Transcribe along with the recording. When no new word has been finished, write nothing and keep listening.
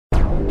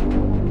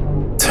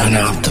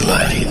Turn out the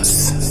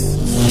lights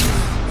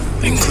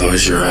and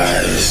close your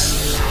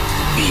eyes.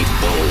 Be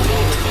bold.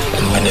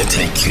 I'm gonna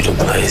take you to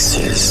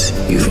places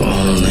you've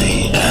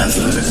only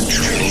ever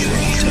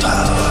dreamed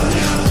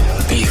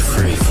of. Be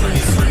free.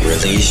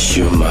 Release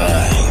your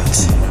mind.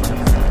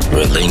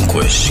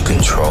 Relinquish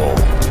control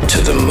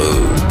to the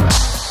mood.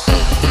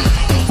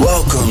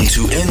 Welcome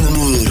to In the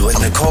Mood with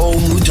Nicole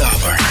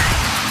Moudaber.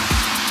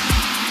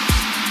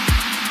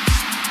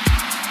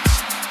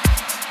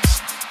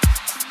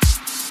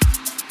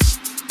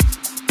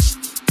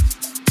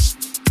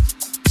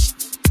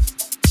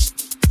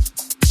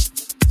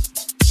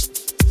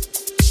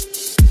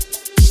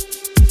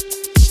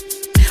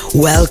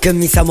 Welcome,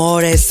 mis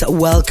amores.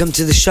 Welcome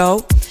to the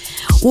show.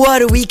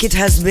 What a week it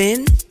has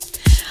been.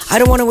 I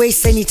don't want to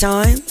waste any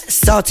time,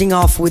 starting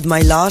off with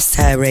my last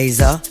hair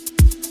razor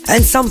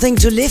and something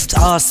to lift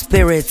our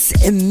spirits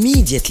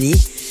immediately.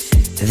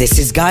 This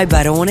is Guy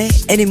Barone,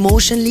 an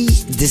emotionally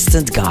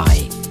distant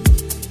guy.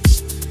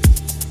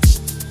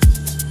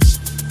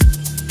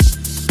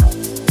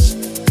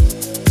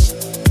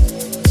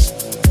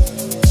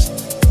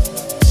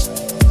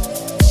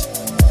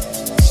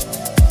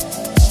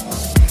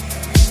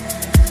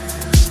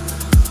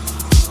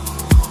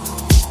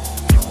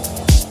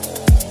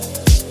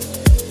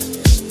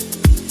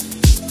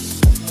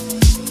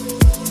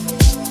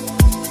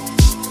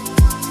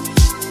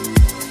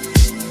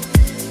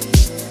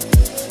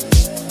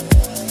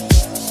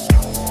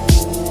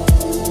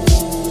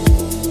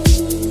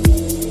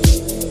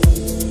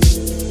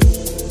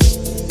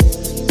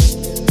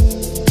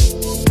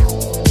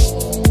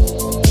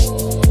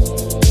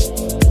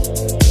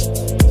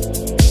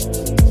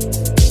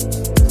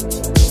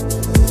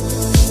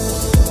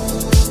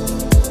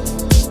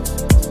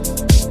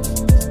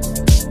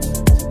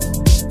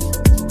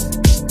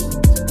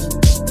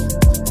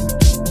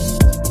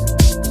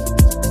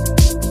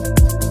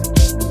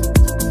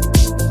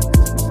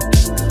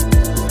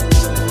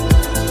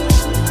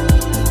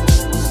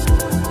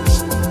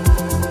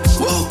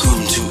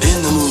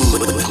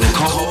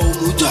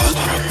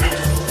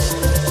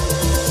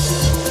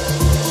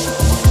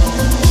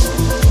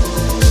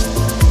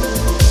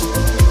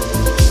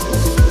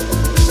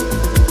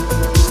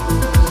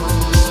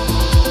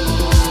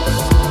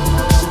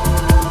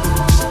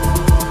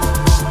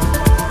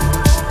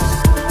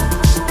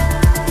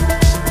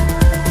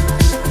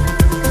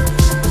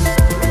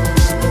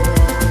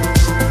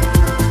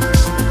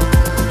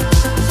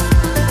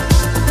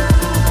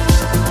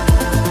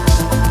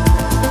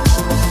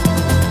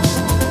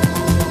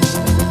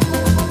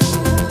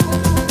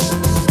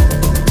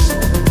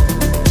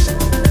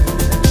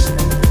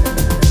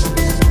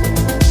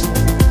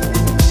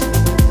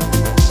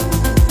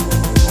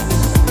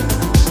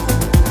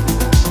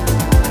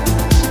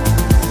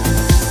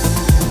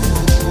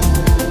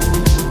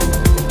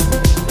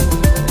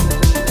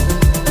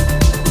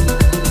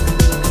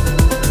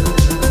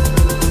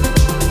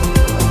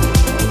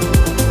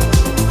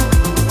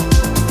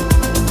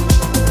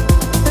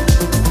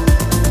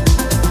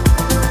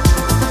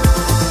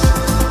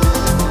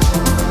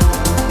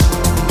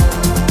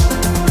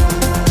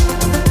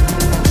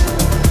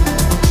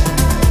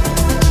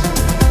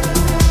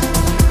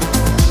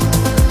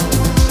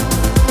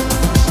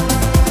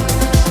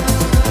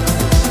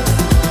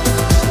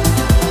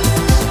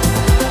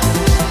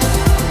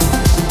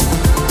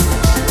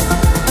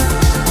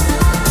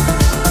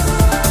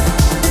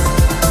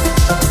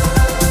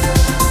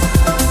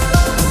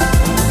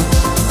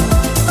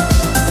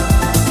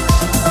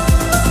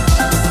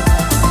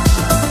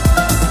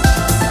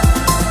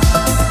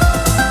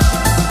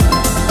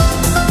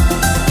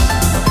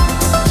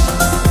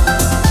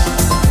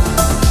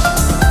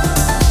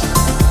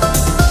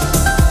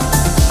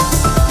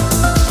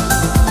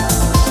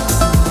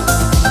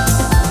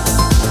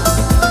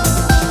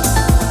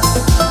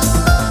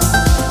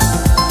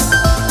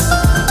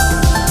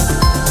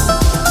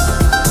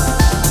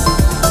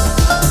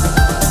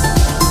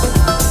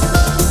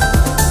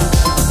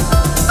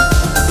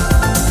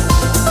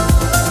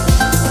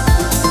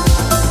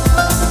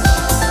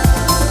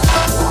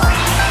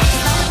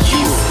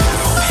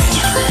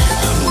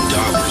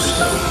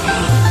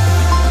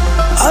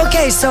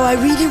 So I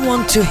really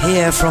want to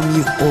hear from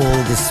you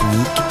all this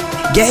week.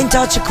 Get in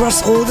touch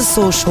across all the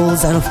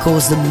socials and of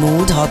course the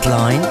Mood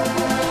hotline.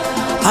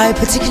 I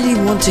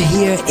particularly want to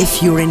hear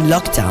if you're in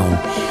lockdown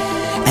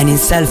and in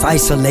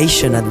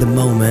self-isolation at the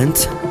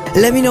moment.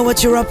 Let me know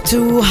what you're up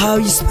to, how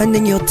you're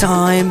spending your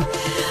time.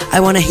 I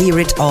want to hear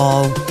it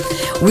all.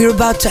 We're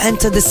about to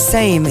enter the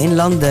same in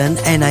London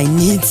and I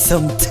need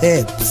some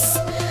tips.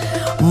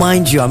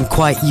 Mind you, I'm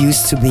quite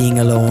used to being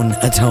alone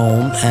at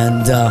home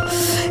and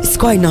it's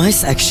quite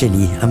nice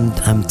actually.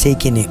 I'm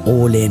taking it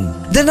all in.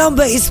 The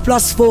number is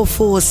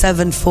 +44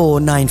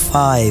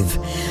 7495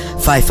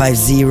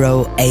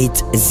 550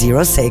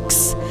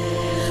 806.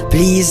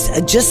 Please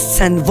just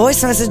send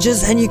voice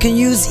messages and you can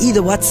use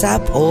either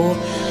WhatsApp or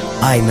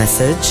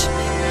iMessage.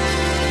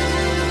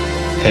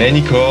 Hey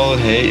Nicole,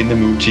 hey In The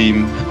Mood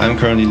team. I'm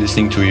currently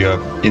listening to your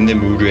In The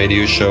Mood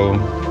radio show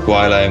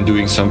while I am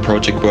doing some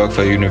project work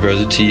for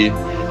university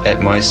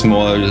at my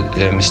small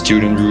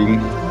student room.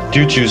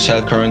 Due to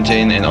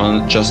self-quarantine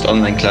and just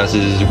online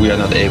classes, we are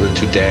not able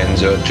to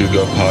dance or to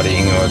go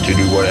partying or to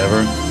do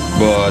whatever.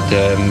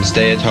 But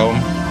stay at home,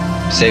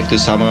 save the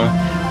summer,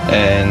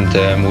 and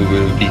we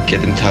will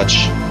get in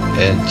touch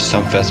at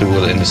some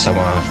festival in the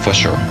summer for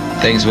sure.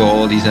 Thanks for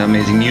all these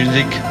amazing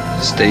music.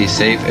 Stay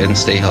safe and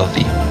stay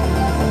healthy.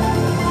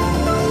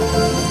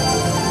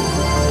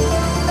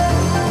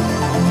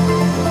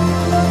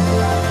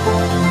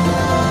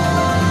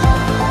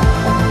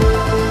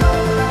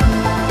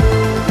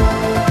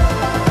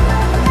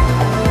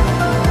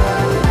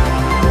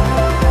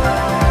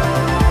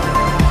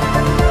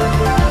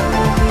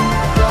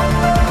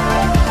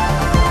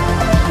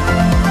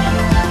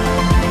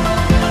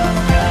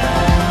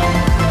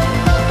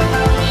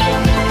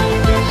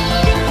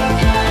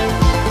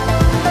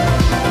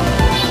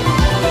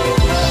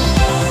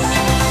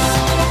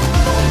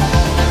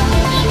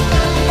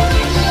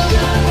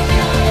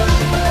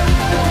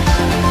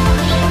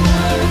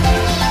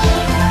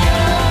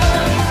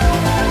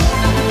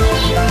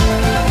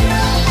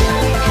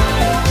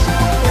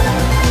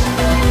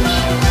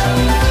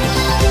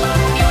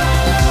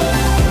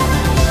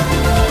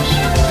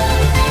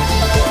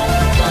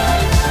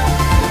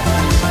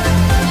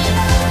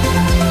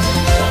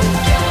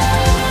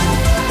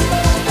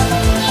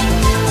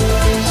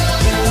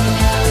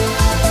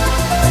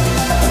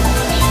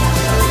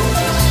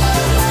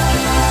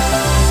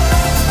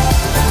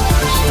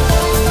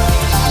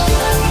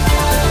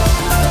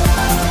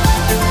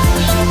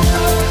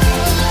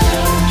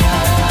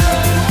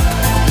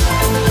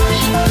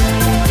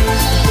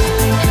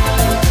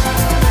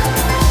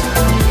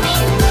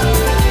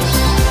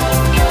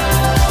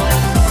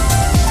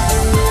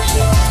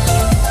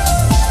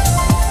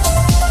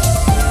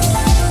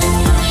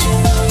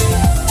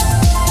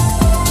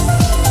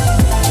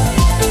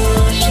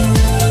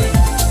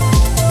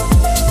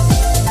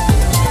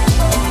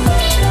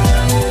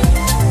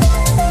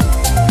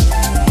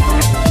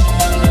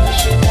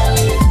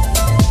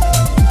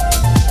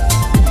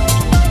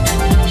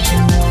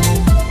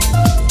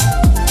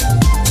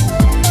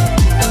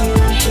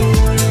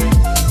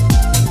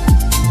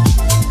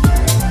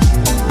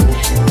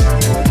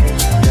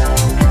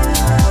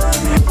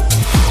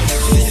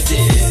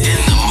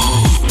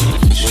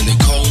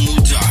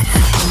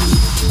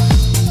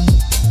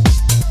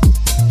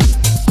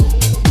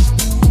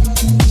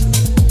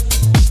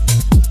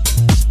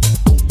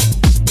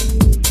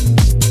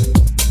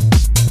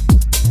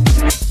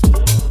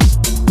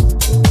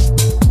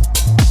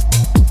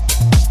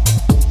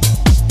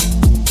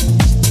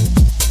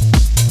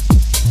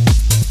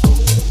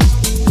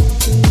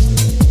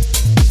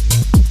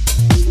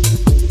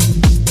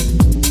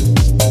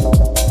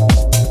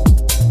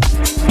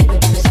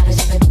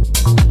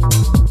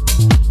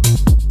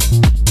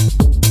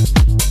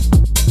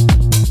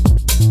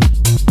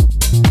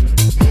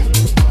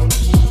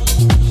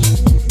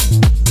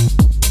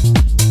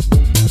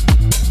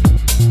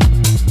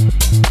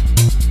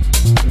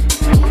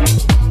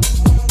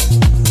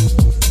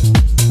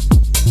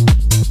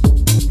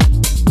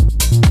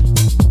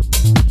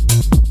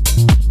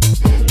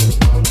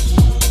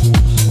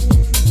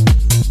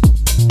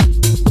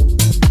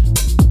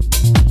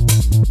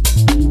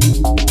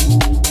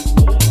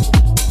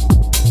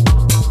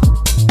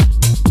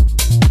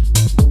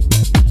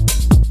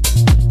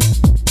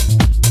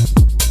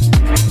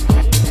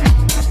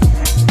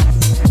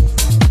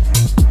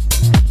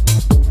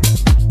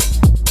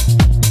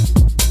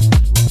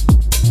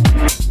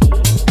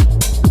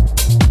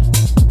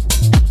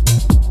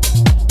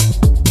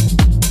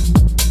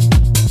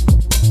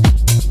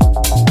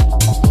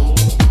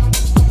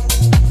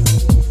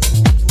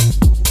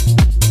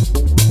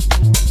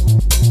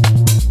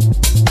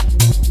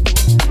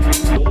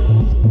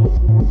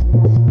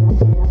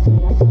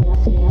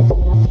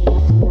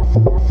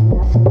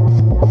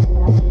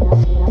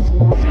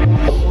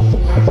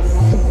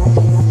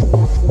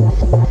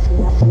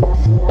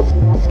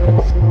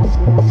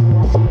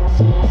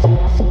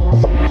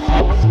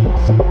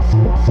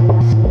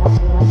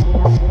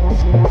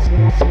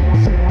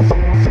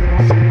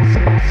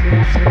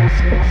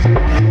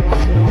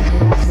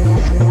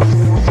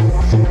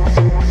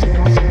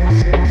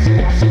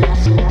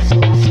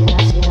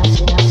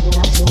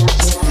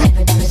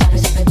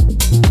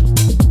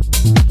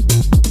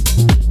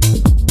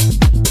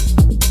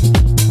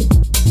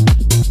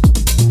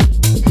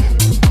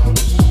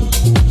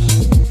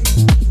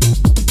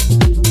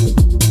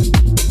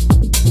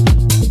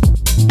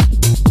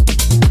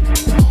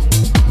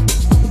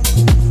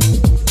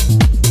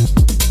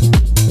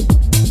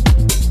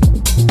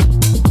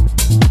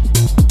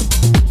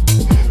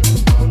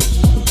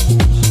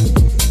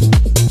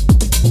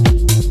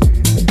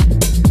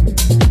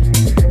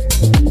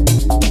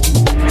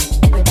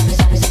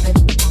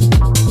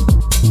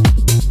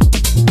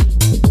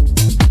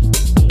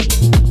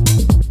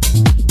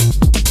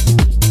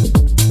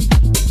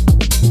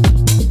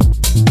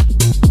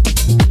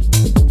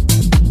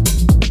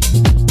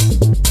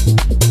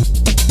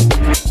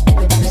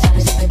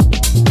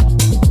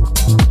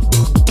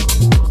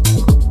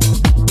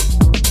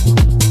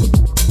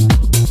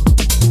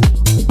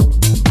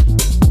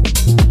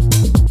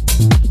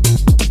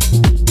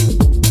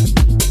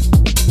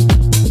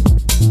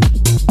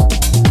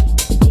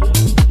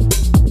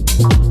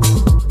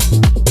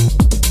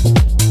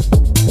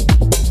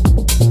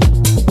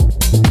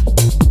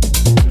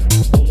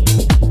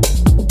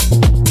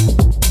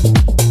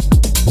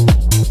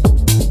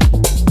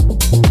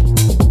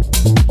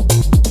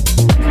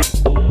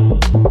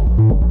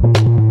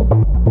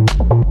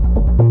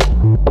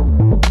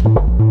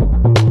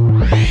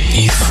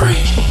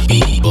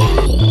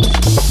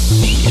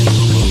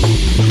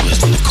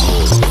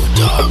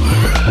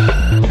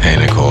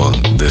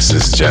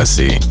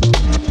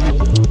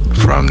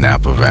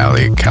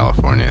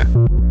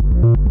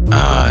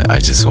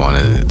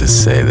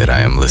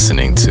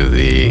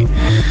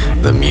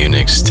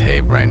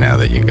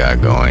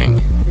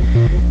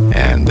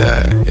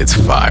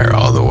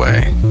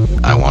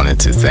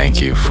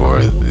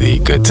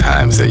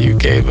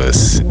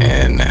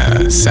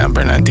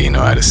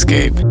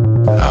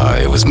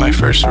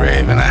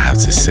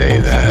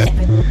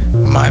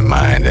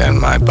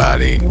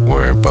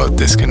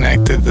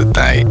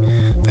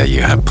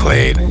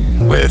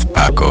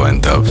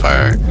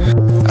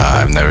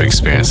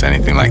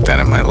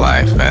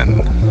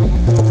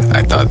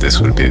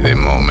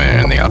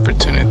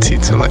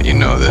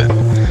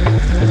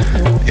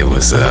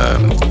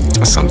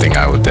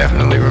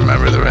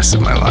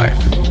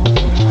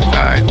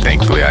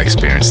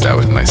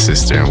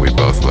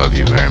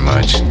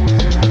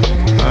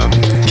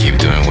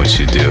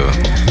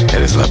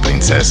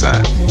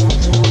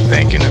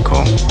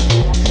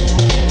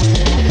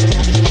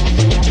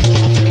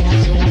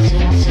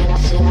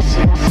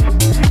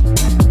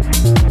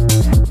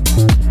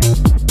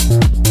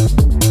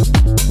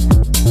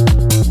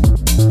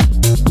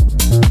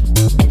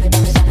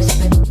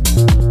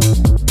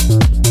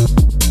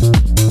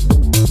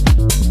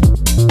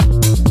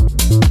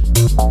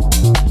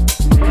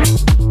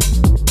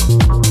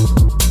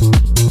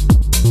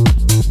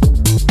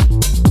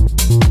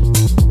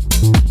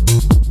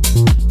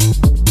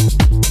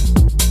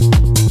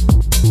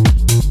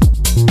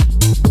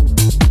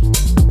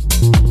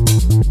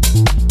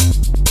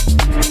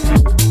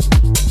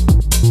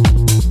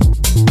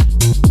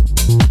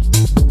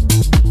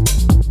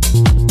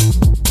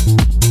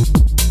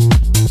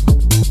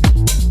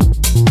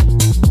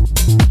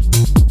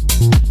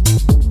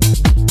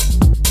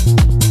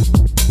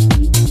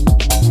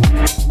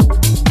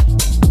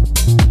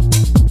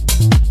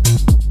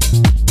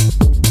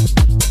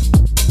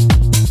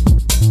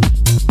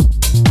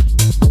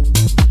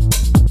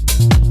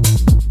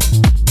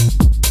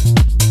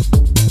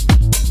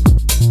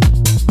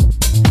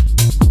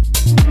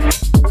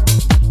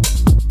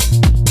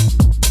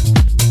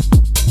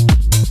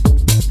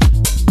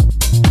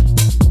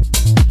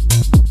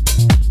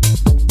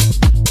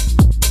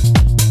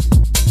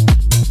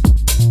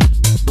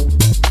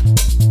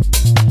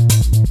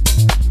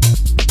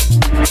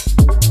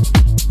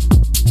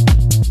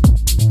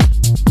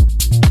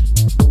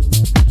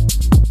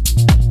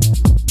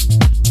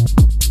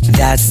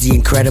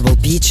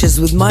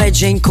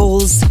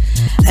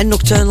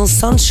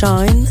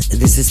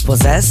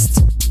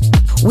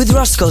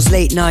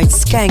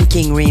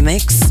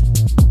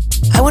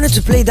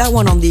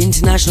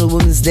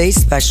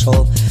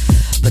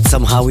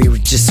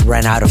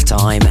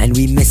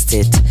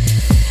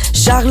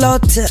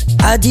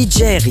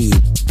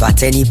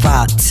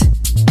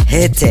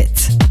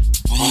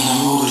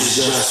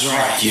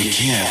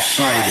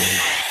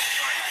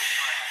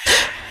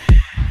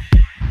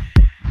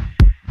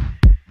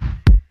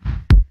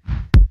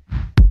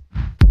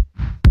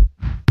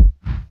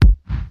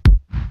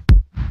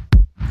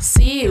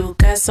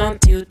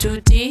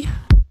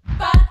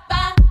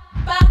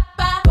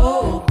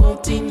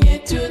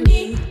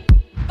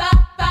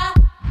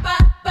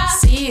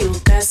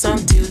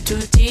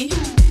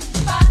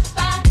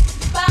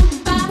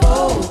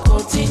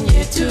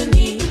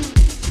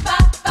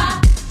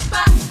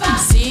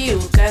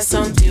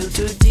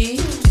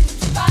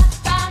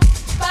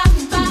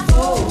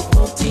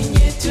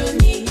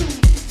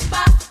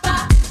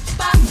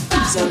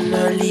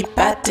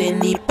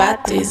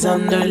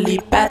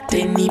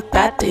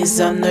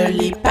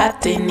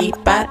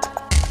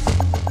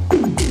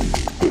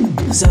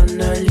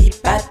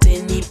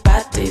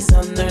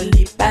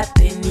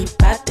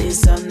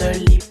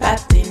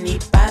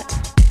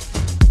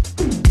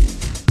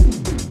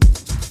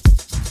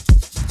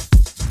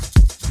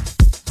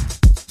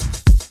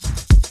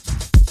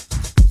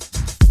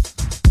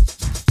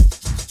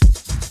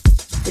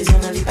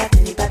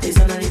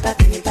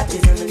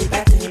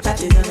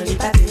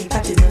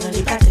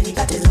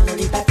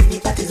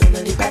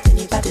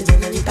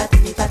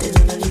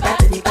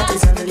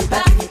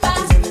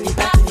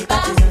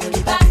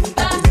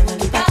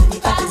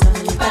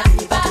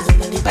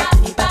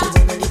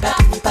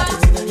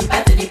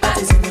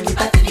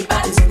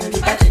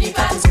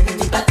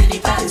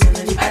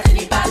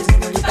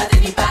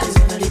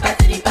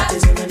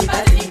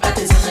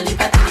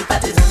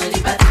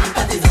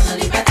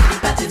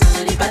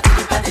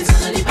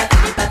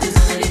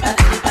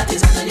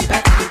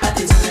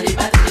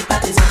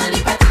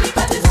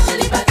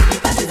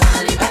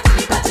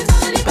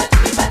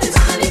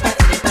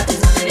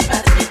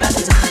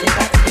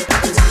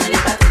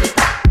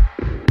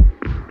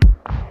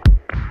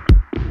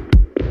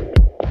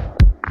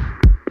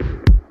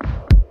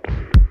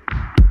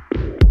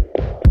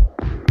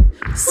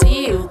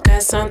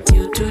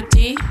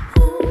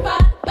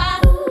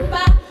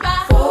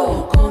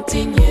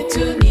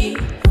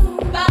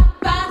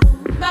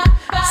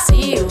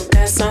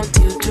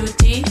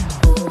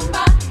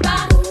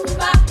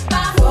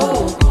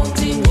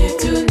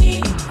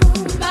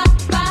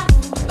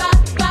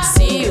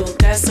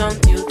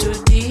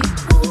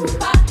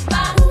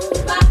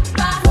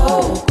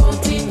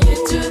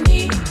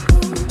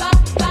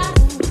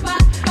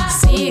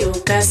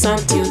 qu'à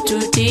sentir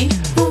tout dit.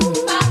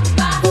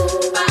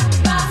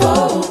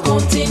 Faut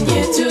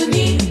continuer tout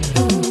ni.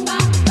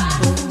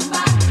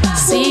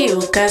 Si ou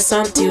qu'à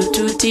sentir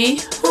tout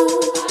dit.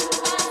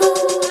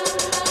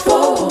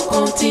 Faut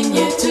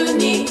continuer tout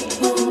ni.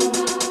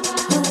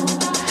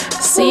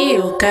 Si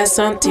ou qu'à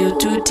sentir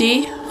tout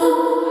dit.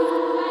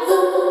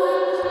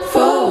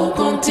 Faut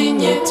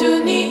continuer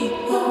tout ni.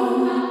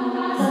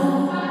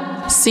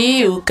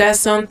 Si ou qu'à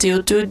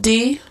sentir tout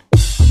dit.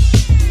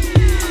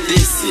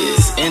 This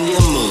is In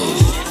the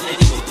Mood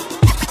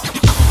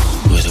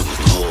with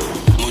Nicole,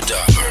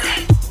 Moudaber.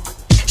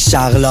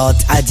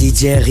 Charlotte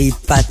Adigeri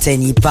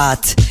Pateni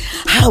Pat.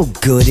 How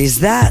good is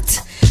that?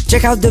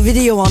 Check out the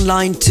video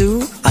online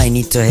too. I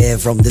need to hear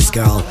from this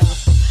girl.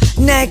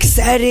 Next,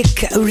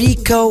 Eric,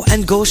 Rico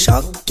and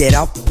Goshak, get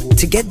up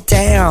to get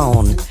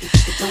down.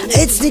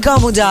 It's Nicole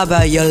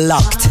Moudaber, you're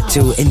locked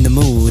to In the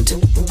Mood.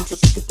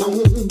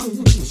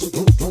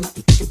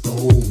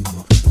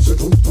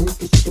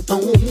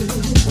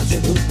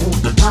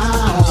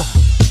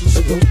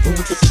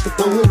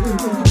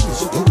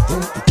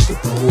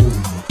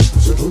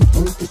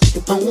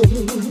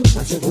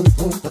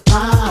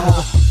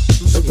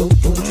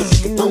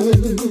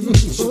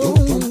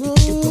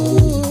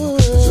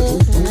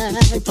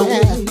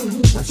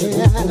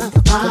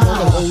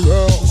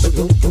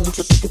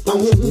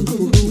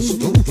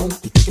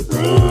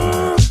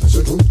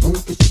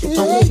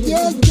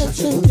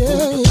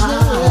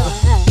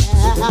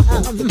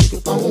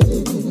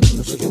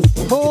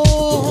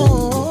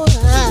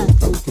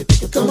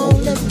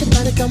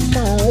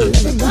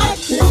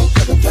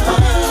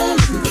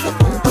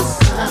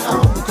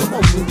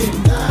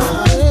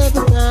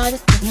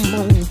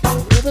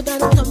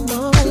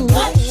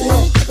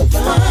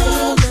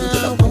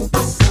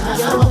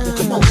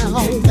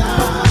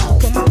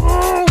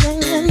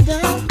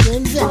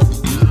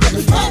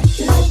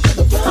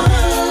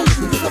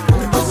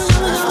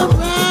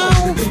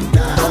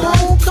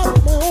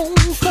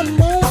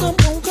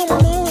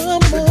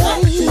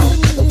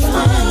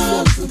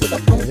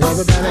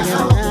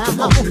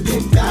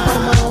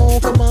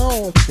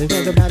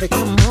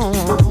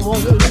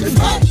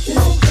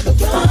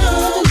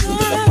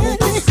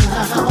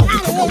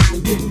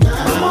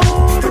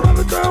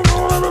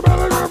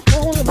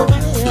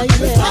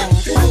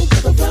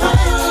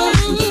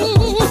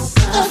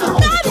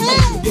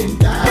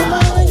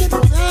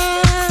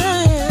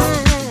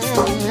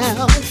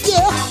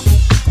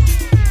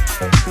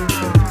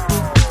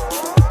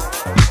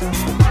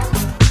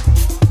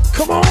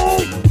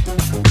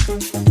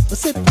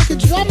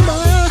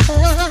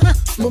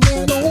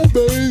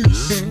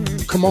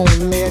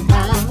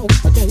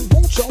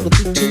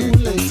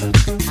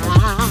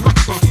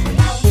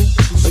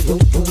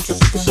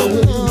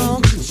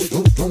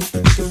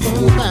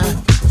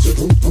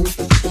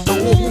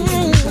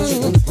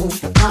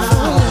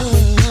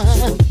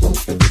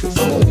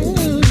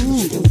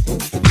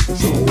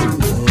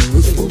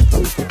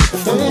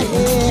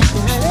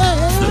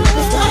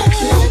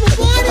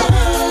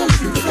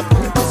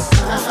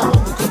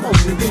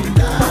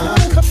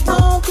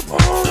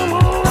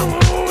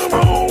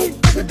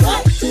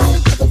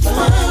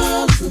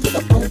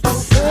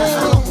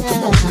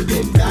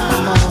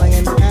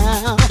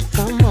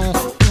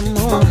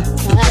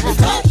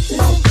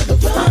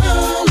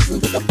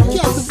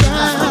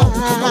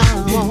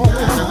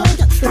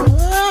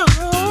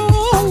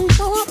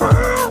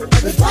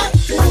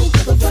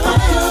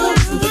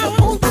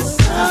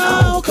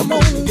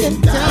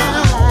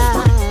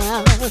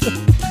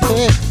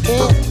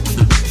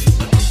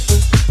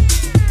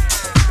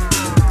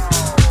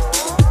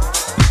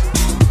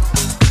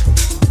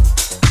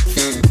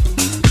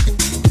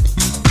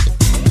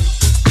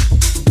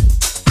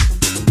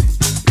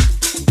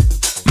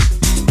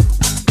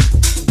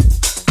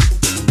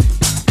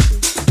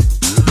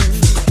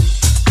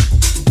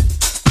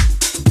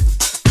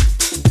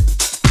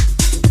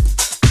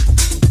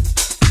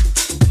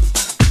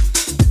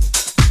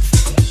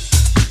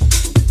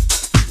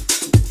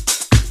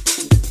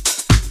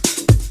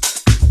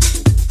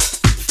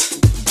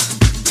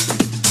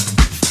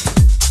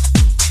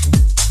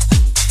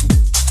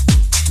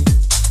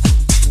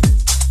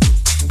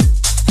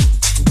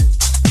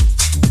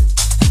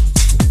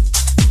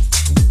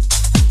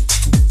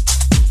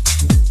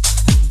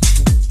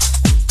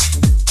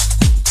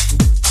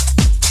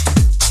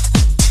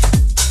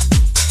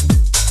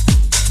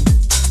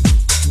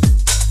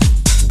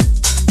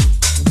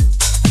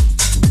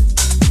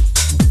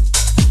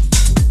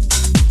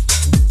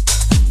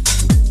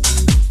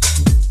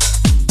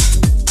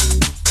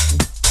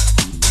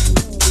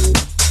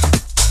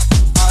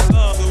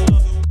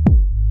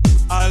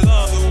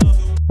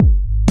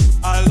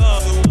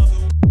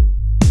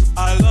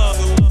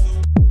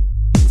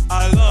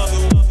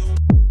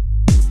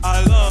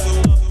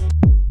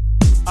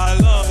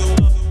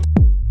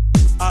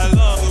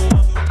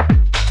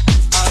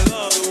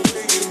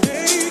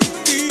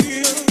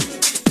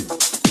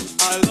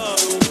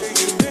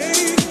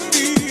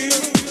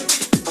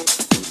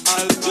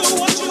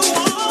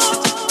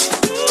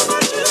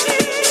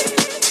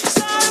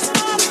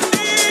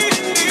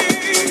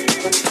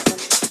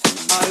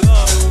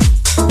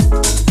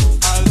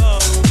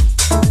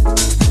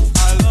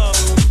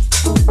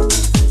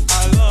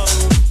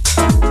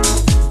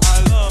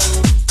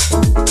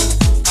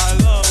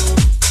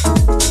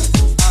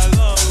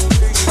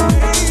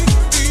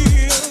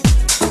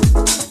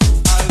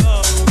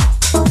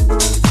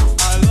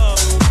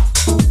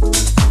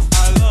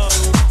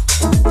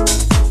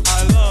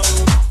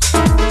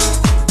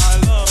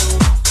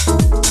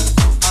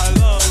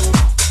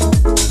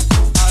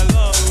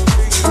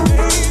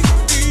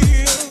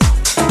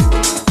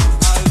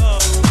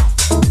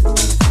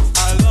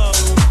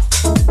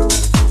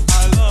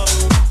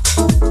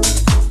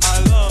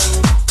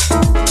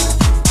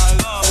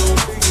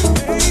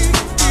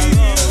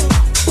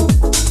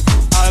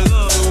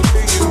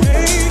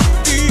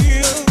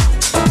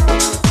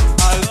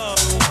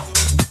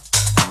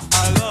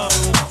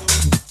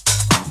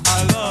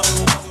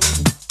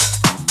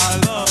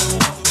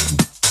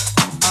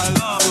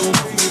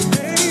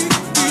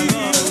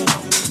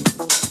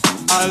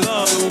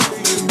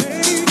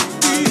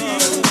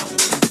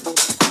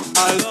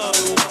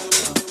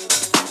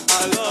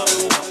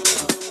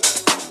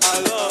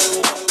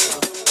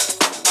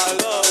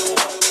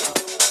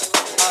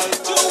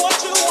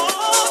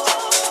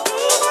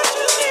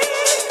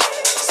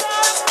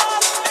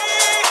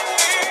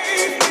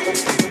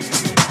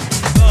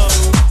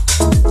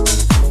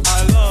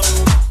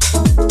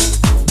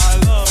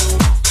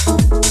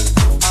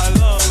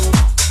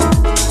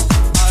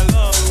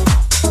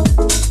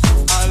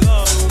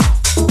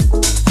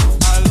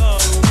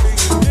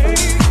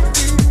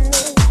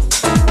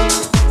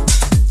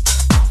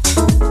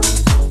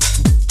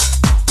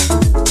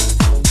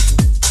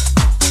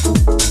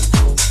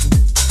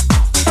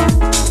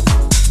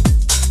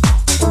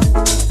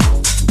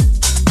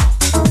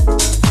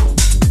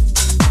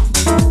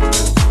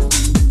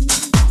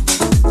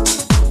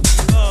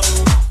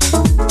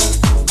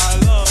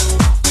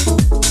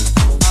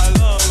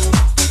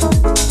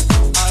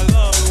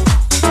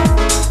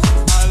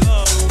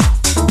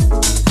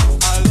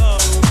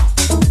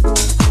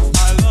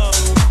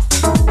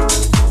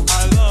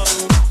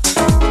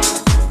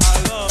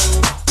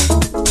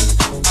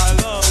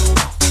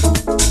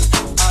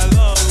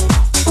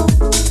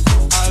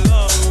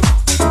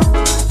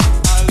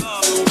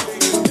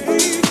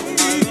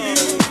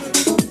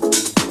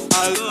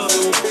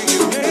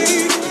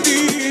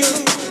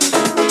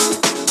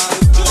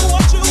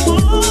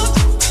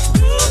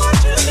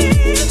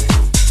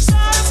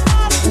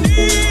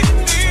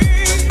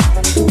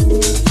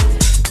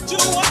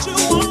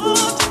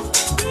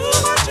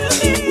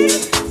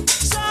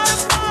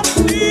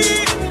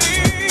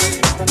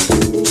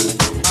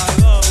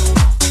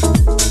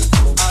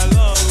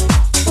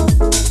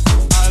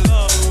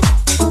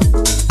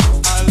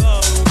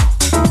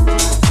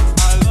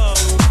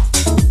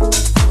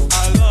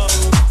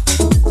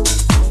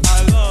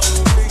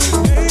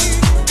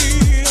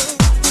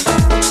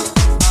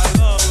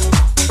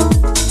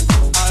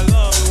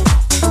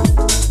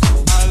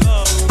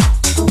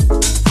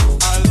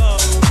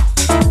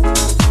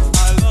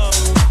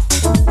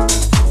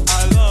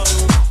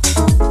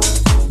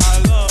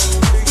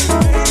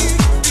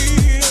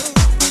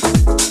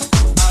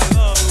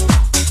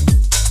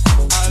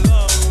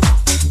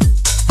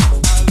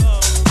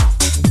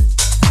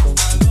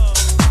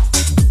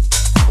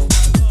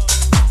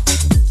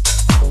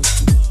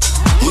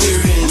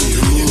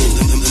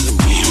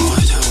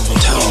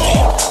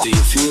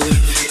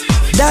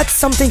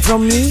 Something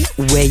from me,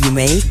 Where You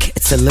Make.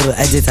 It's a little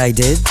edit I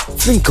did.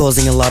 It's been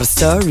causing a lot of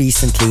stir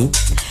recently.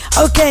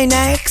 Okay,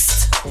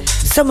 next.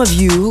 Some of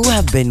you who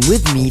have been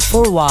with me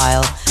for a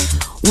while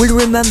will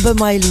remember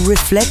my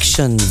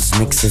Reflections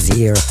mixes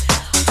here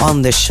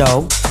on the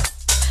show.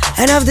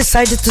 And I've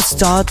decided to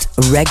start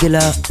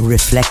regular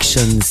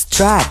Reflections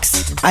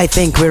tracks. I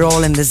think we're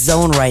all in the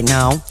zone right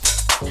now.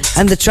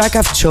 And the track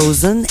I've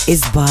chosen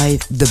is by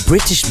the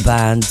British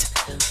band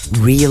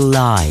Real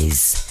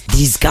Lies.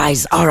 These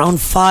guys are on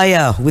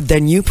fire with their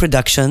new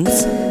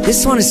productions.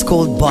 This one is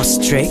called Boss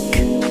Trick.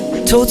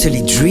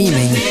 Totally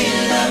dreaming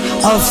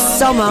of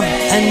summer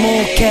and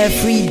more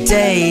carefree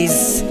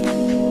days.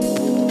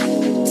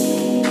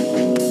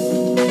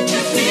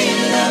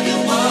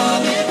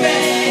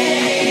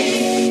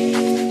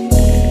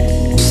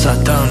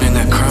 Sat down in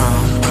a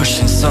crown,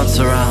 pushing suds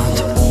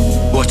around,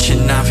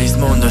 watching navies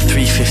moan the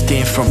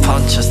 315 from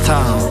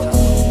Punchestown.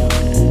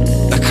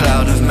 A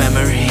cloud of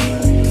memory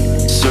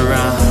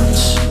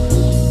surrounds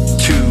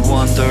two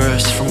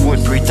wanderers from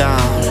Woodbury Down.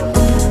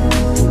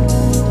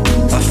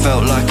 I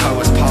felt like I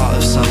was part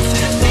of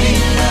something,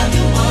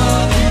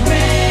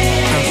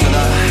 and for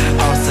that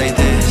I'll say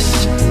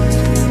this: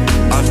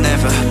 I've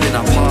never been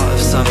a part of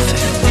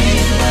something.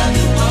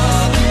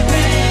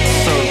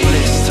 So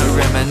bliss to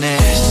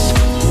reminisce.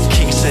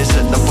 King says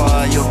at the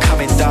bar, you're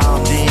coming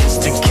down. The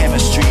instant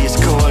chemistry is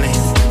calling,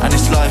 and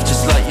it's life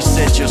just like you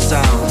said you'll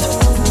sound.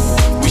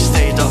 We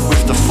stayed up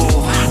with the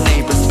four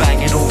neighbours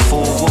banging all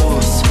four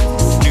walls.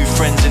 New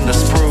friends in the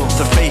sprawl,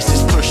 the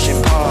faces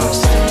pushing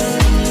past.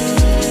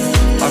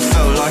 I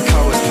felt like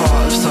I was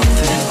part of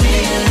something.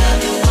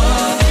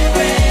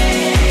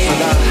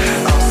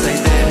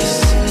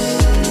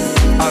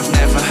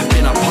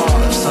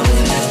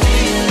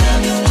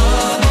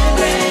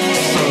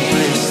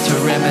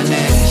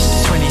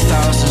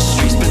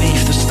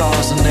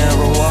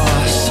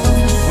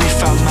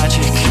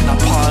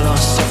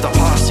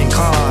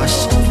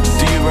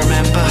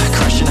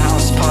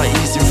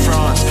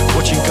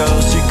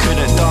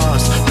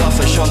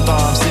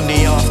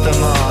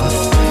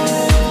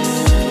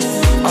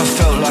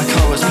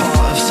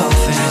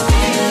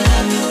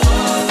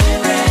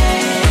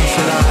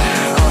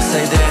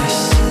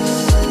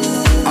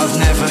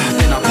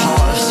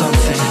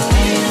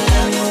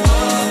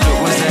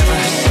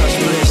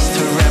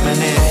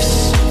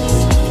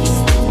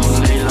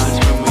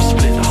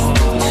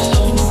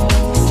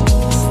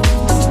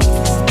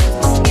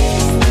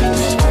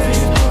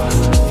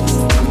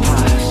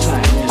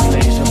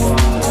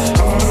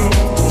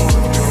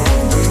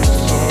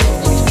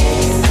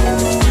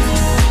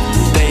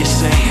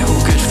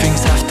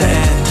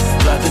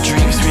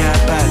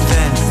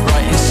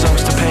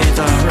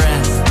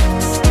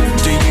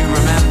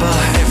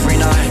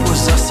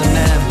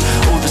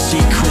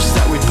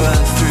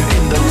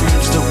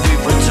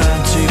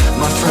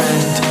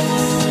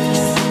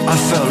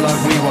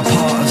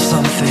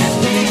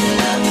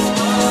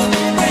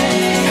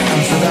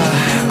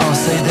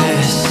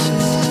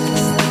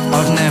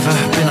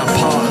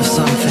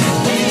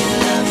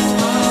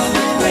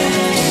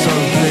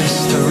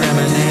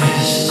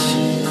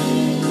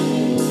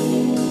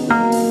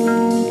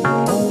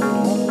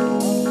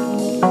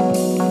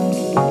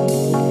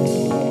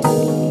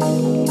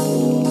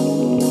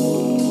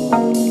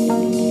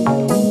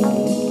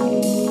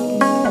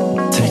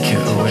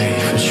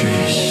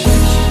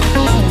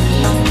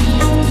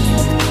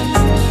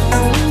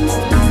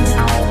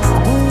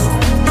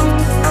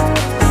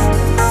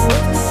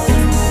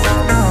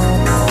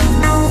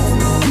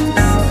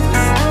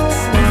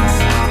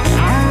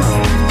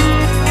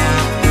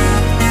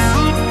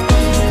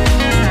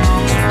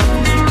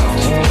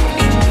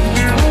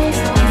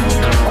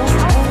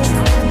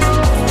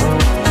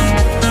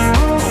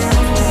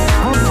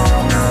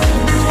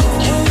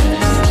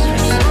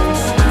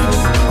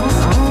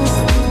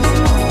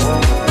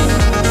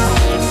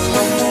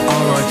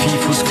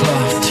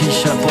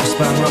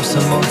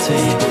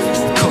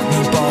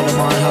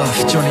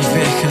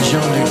 and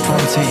Jean-Luc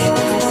Ponty.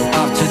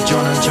 Out to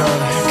John and Joe,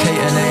 Kate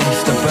and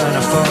Eve, the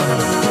burner phone.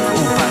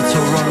 All back to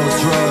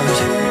Ronald's Road,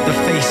 the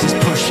faces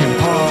pushing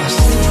past.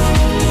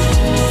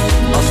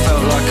 I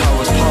felt like I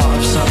was part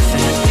of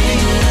something.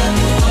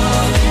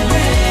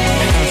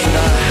 And for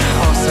that,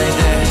 I'll say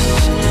this: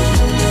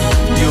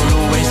 you'll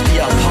always be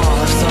a part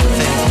of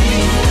something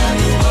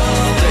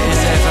that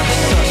is ever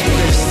such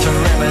bliss to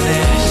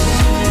reminisce.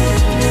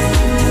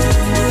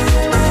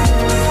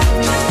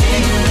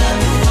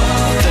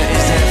 That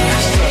is ever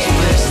such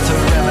bliss to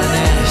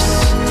reminisce.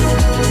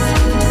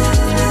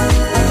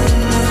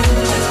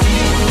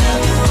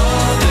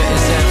 That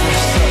is ever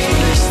such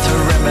bliss to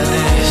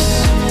reminisce.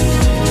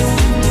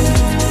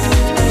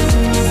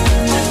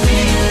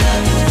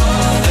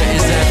 That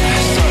is ever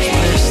such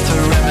bliss to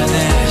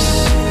reminisce.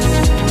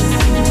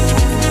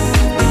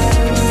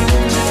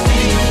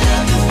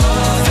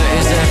 That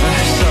is ever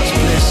such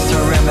bliss to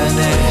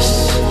reminisce.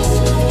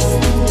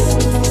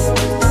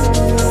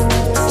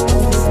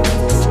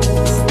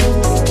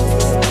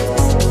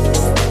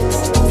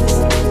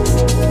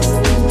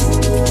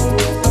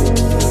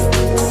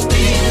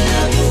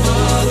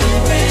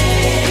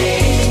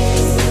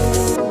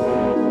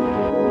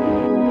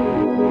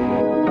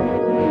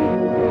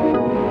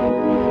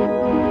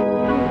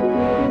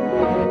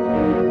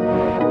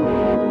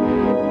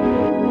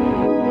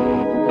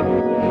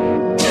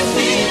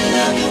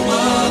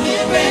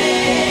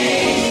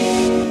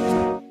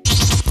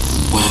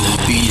 When the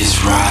beat is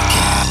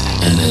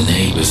rocking and the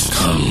neighbors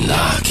come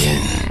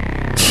knocking,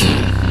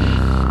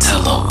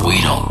 tell them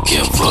we don't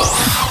give up.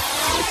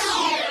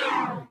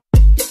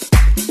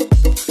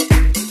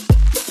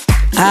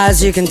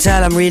 As you can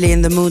tell, I'm really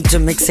in the mood to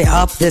mix it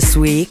up this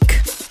week.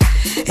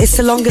 It's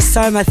the longest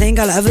time I think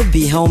I'll ever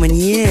be home in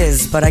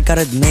years, but I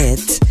gotta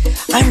admit,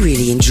 I'm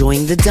really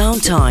enjoying the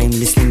downtime,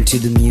 listening to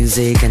the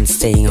music and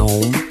staying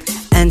home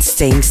and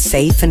staying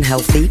safe and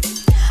healthy.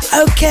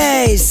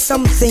 Okay,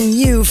 something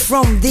new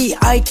from the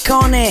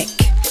iconic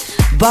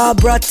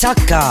Barbara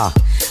Tucker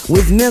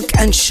with Milk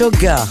and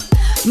Sugar,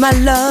 My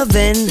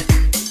Lovin'.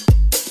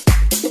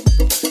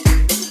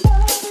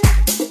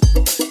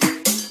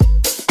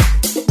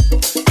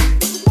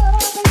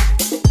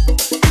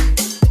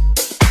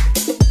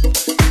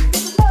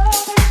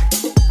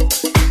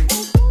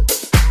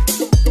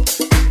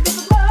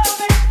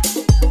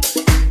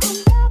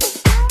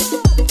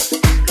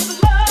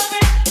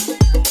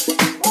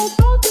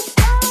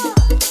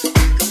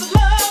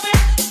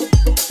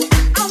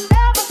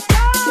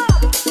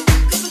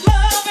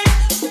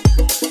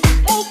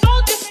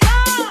 Don't you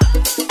stop,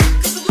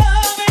 'cause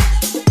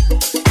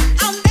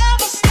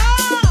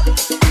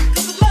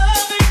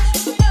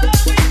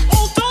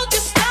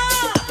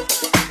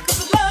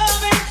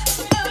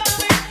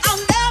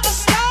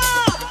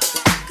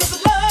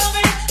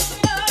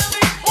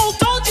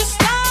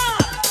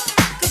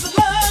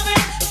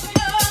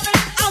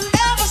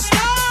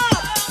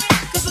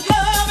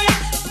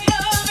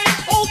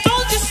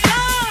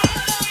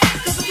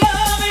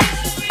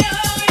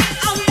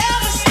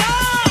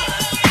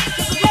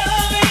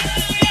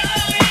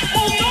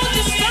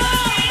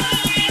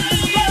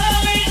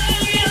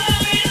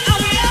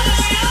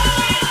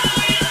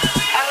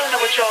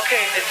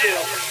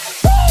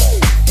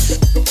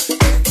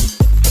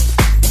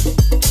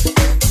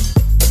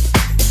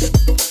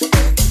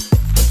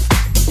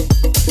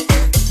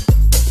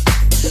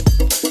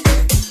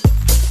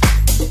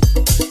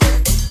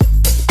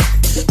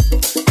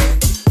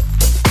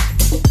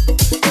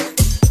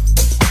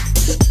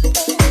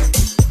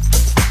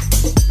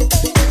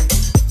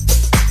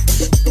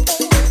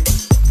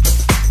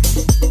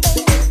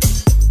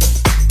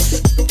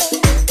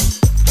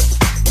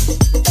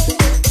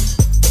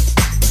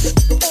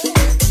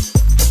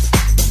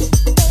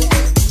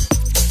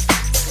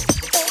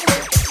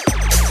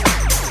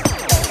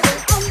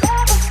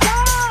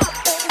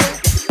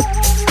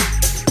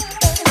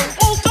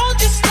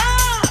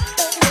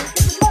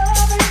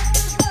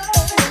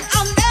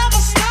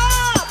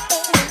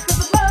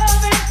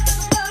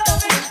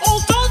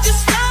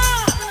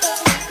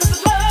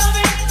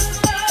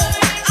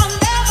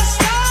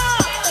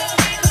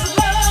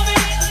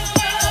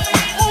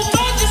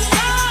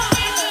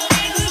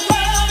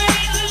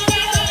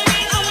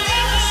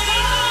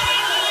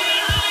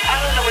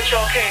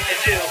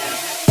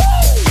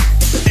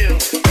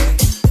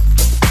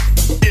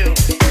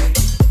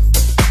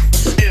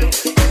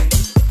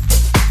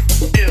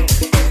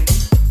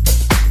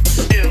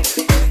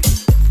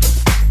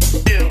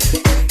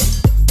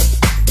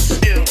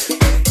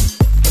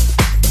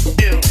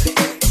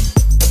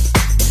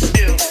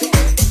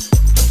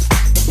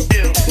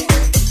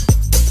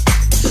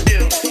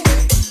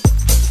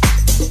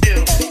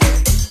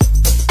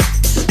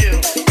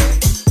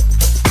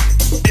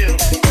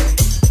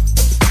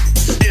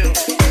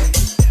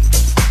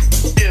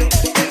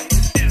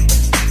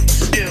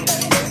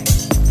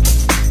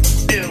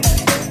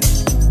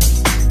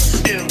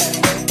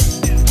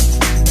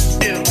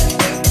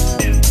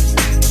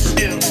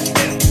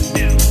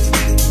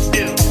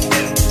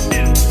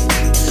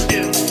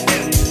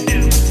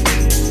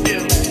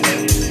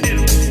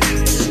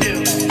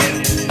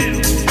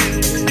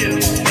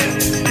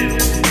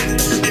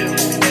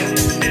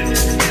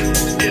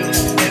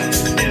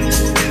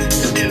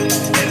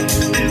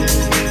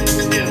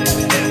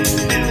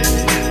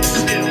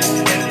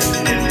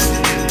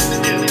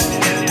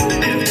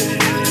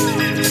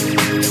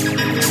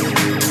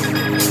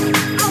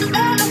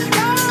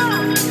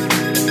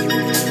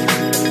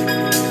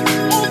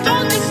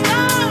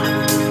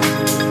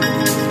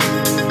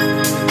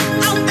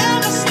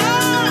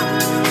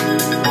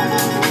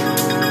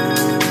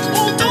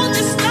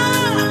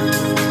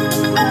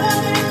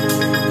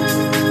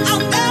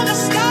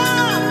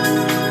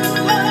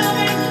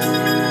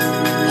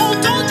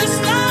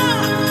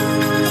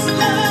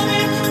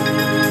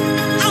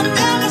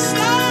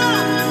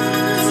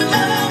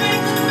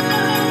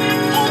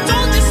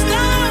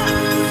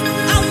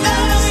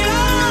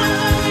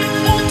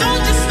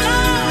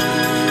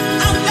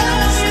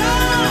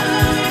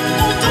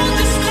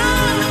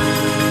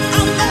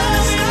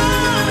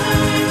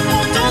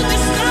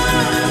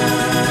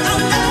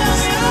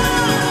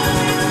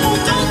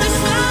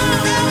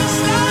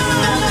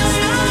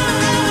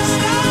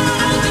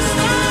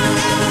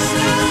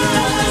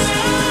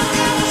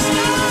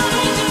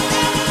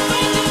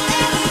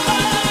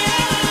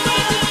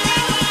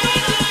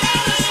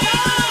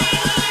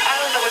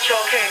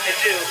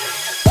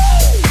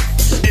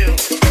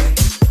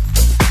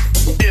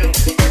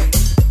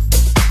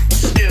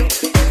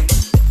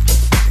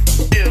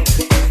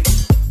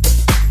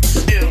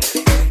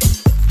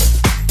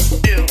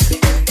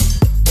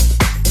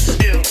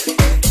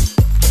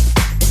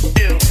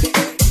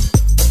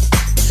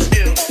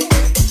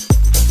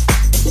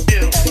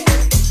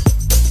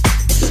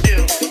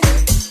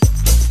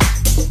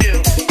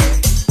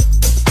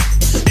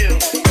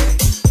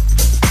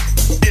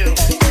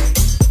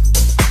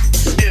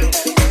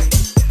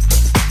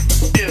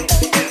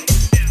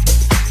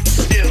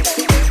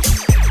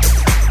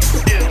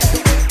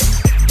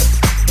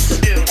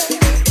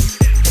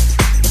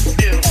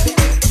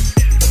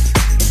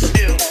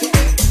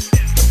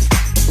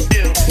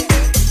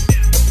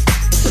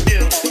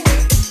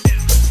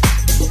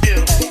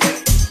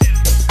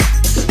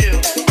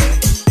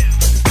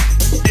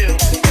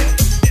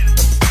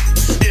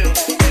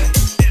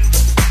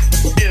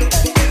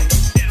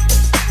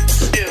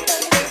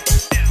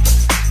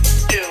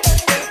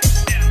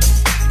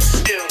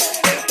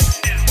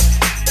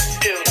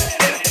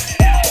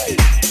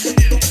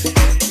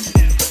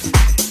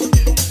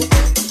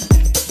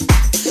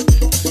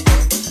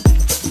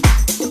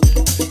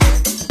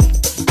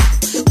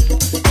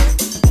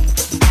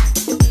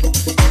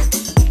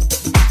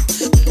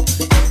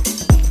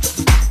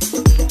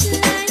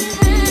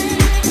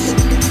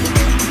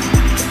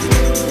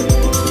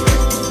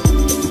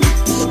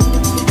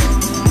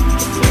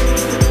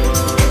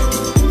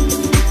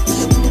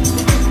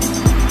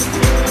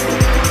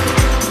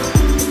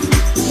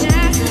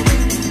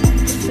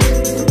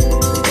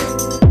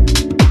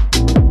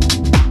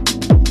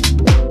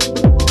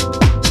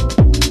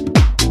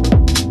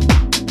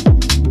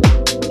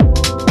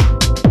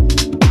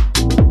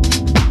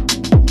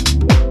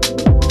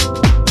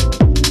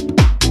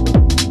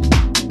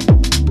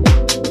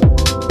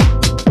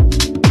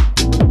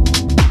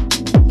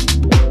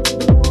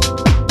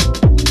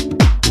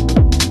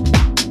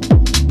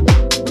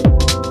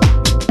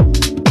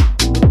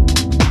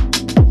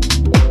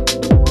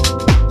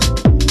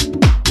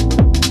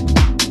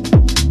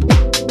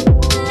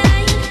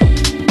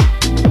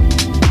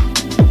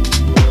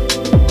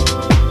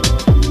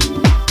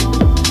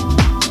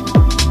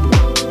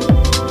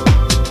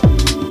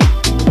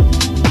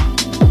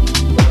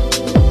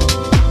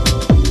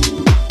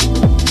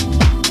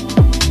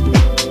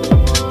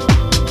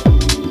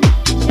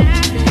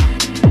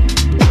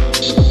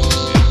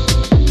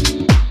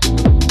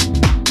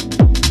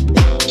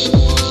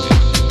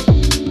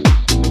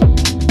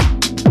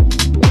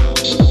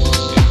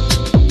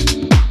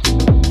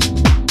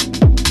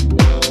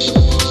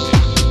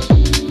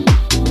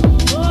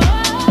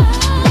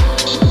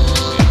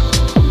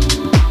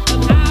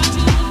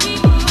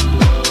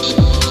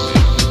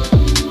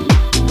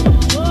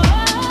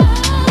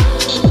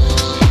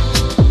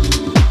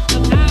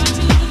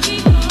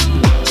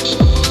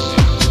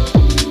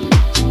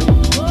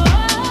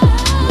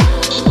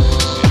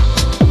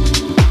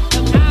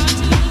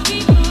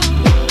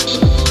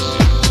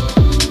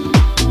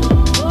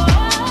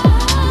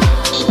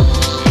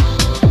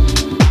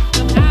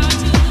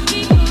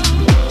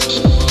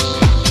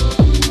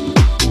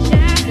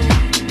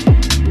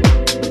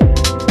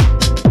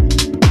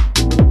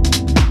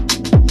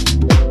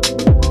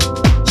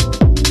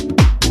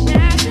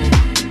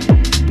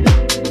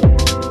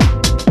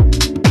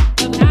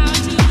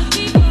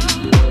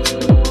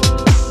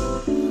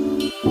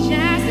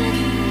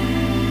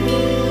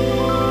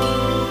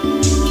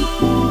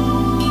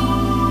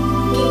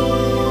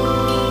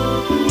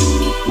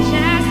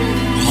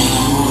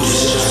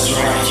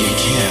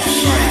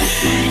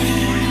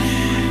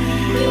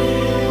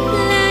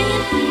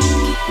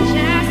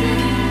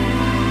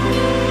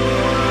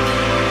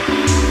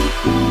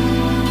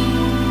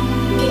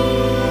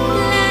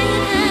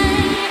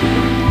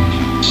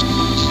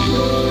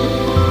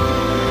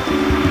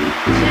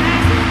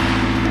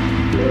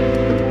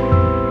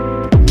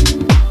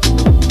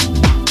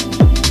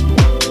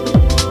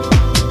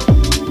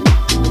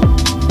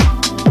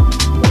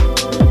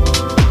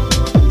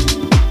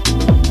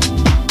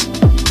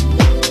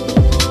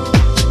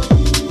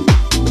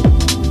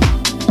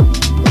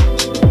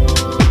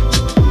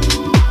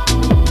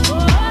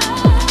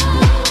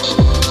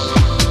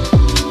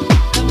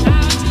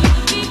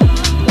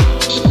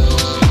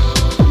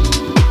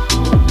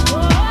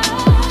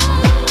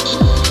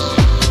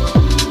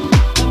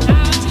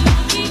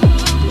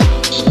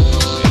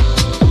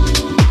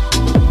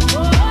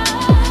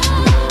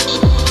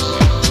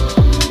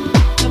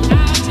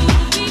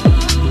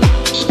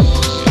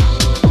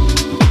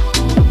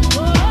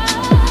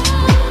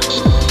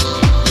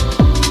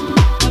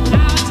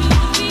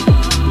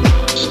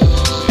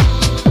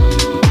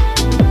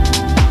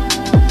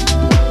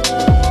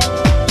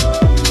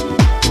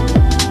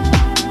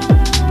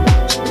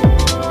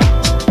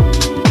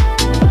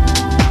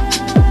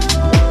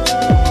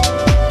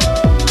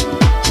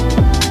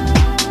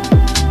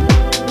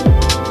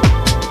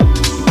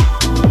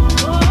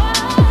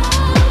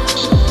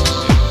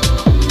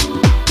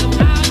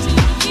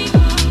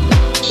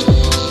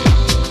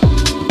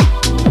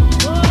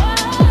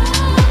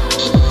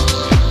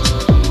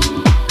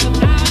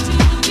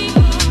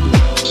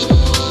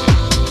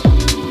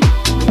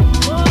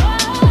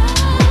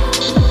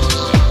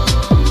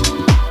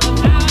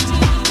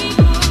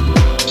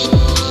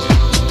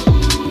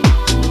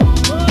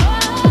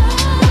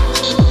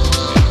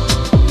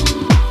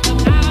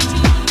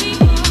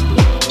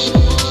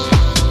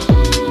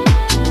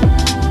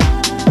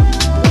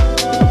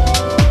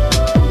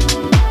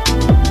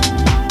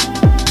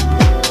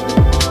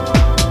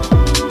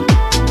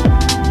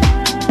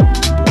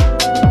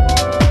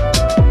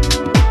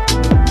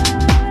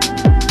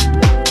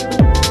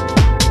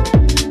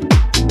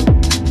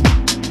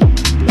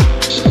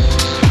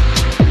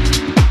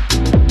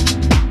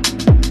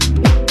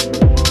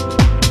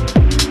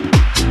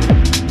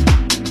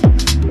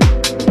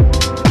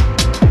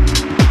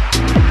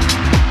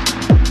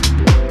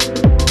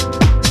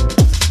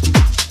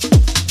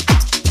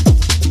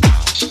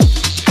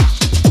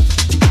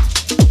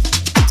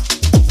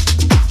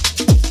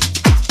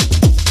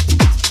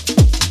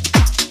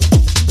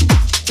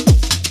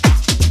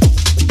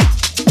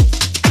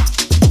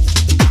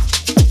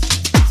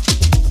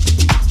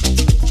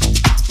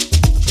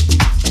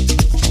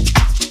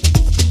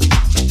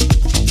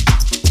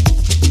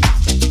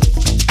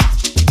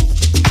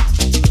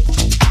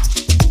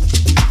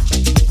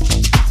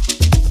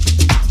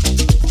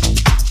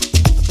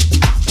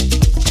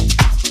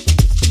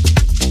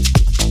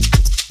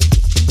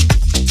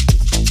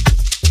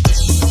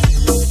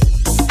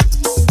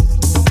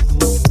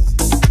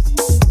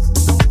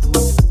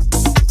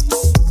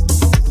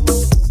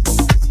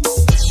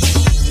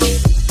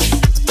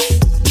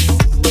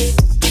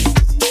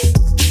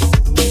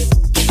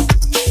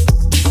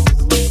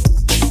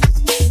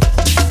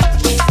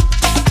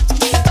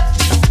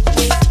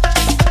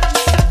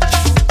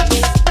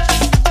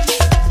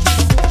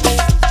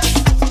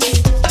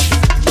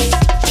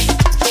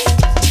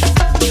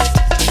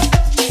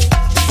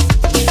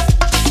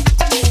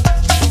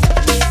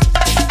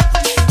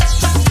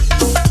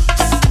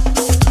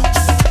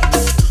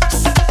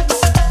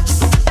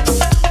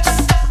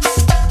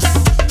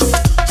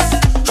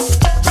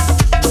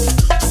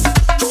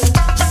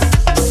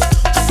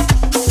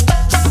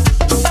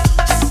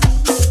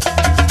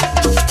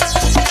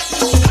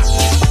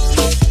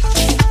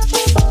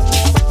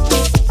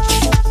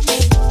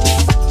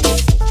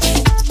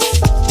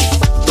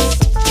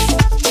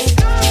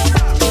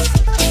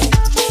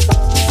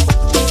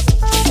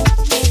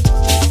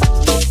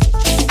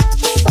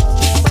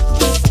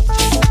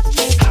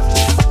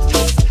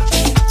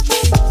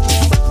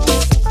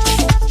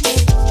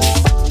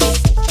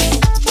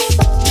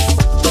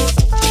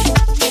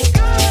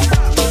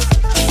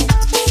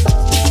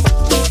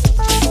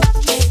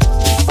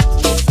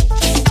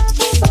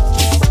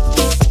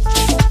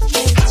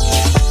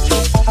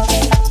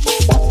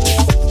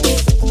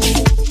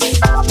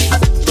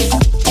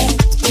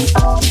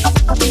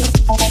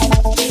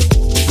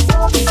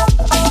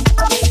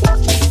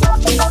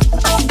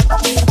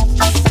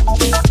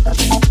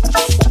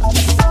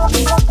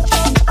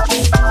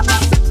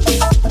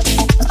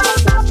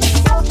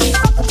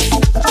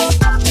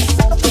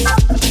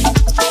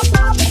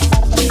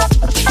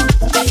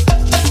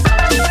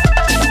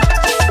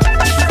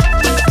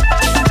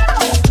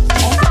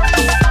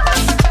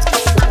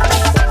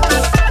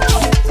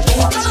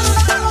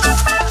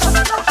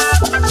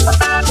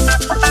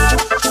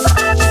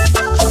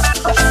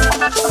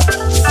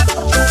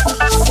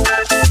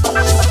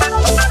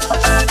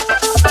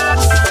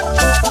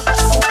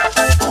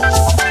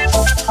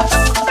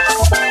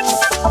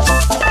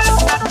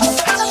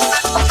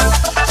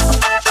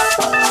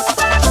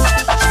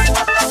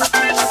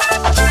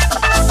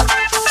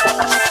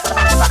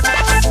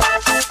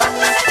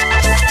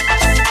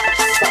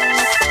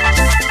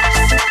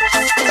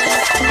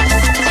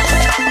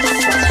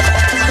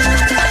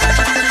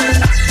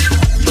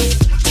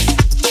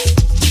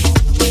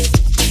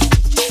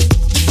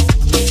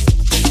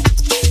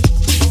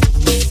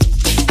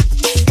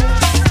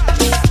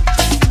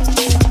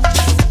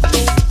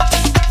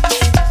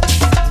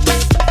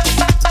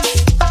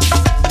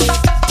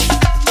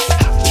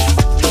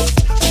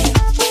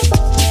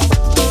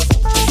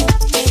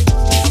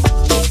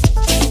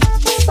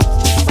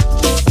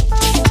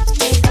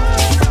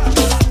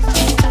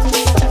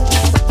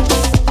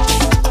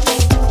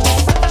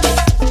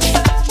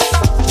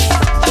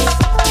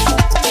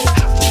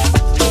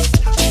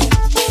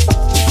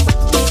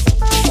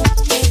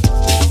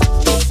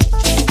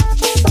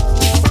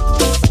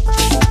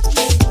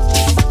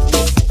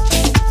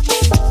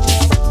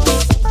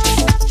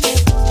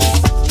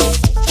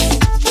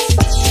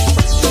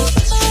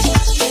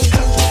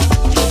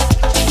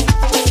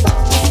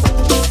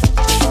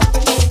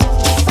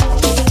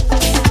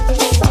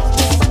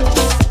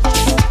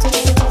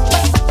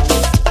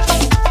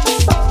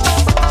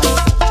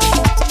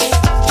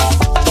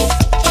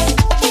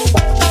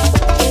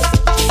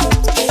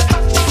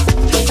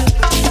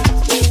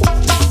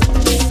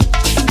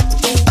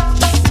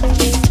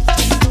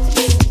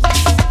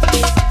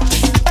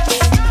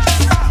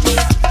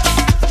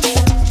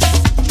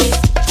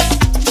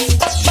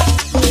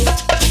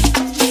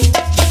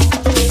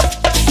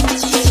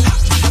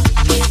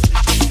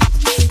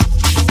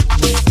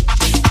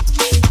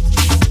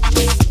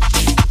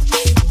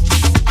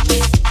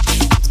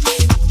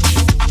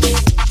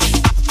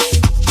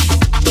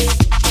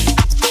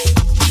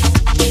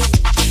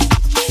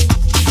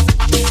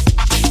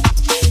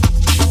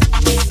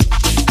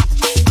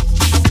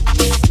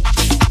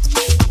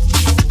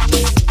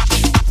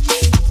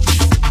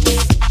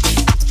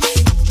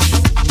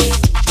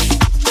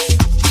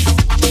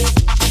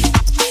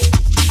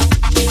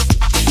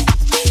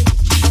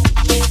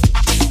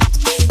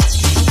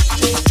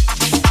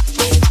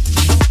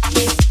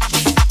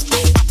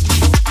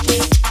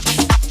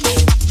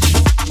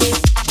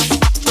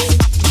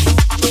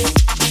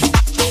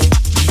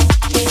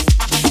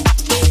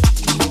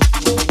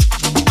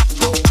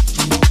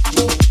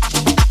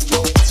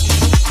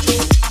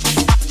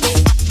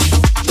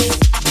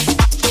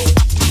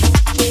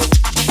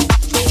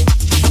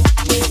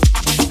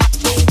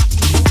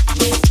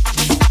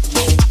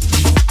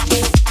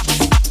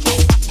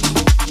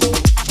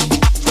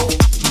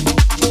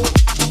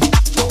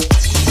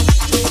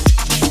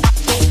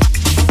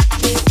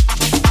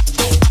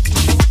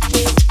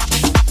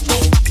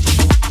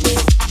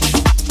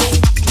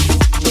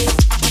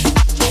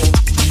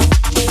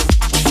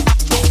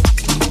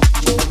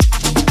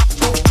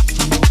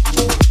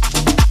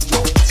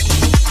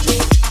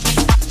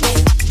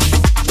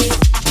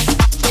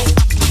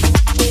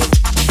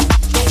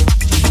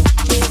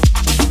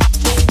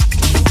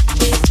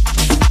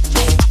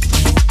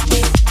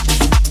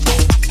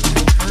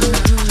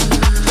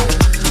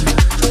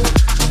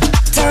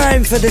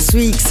time for this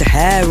week's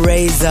Hair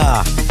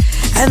Raiser.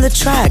 And the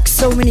track,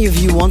 so many of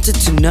you wanted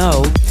to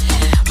know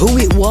who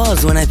it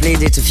was when I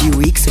played it a few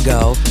weeks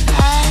ago.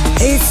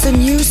 It's a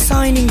new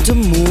signing to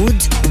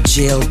Mood,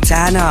 Jill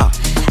Tanner.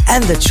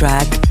 And the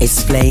track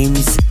is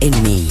Flames in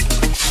Me.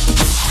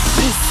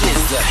 This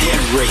is the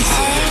Hair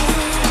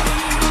Raiser.